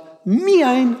ասավ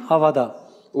միայն հավատա։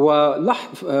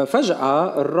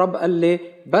 وفجأة الرب قال لي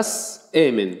بس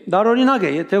آمن. Դարօրինակ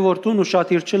է, եթե որ դու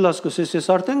ուշադիր չլաս կսես ես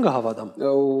արդեն կհավատամ։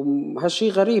 وهالشي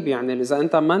غريب يعني إذا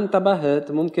أنت ما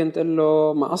انتبهت ممكن تقول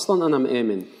له ما أصلا أنا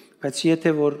مآمن. Բայց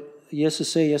եթե որ ես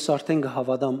ասեի ես արդեն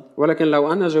կհավատամ, ولكن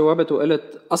لو أنا جاوبت وقلت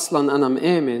أصلا أنا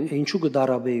مآمن ինչու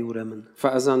կդարաբեի ուրեմն։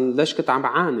 فإذا ليش كنت عم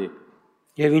بعاني؟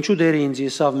 Եվ ինչու դերը ինձ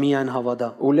եսավ միայն հավատա։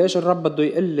 وليش الرب بده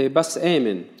يقول لي بس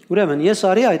آمن؟ Ուրեմն ես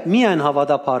արի այդ միայն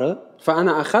հավատապարը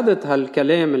فأنا أخذت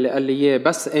هالكلام اللي قال لي إياه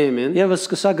بس آمن եւ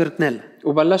սկսա գրտնել։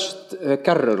 وبلشت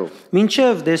كرره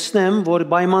Մինչև դեսնեմ, որ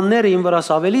պայմանները իմ վրաս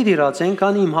ավելի դիրած են,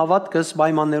 քան իմ հավատքս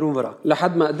պայմաններուն վրա։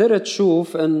 لحد ما قدرت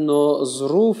شوف إنه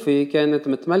ظروفي كانت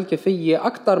متملكة فيي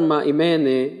أكتر ما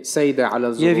إيماني سيدة على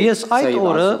الظروف. Եվ ես այդ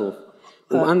օրը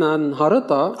وأنا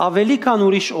نهارتها ավելի քան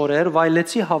ուրիշ օրեր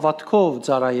վայելեցի հավատքով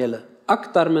ծառայելը։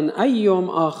 أكثر من أي يوم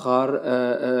آخر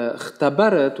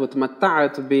اختبرت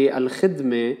وتمتعت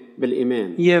بالخدمة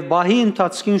بالإيمان. Եվ բահի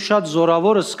ընթացքին շատ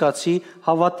զորավոր սկացի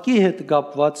հավատքի հետ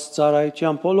կապված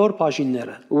ծառայության բոլոր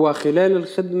բաժինները։ وخلال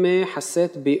الخدمة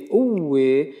حسيت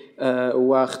بقوة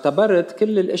واختبرت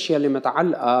كل الأشياء اللي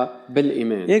متعلقة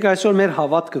بالإيمان. Եկ այսօր մեր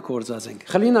հավատքը կործածենք։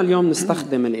 خلينا اليوم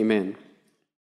نستخدم الإيمان.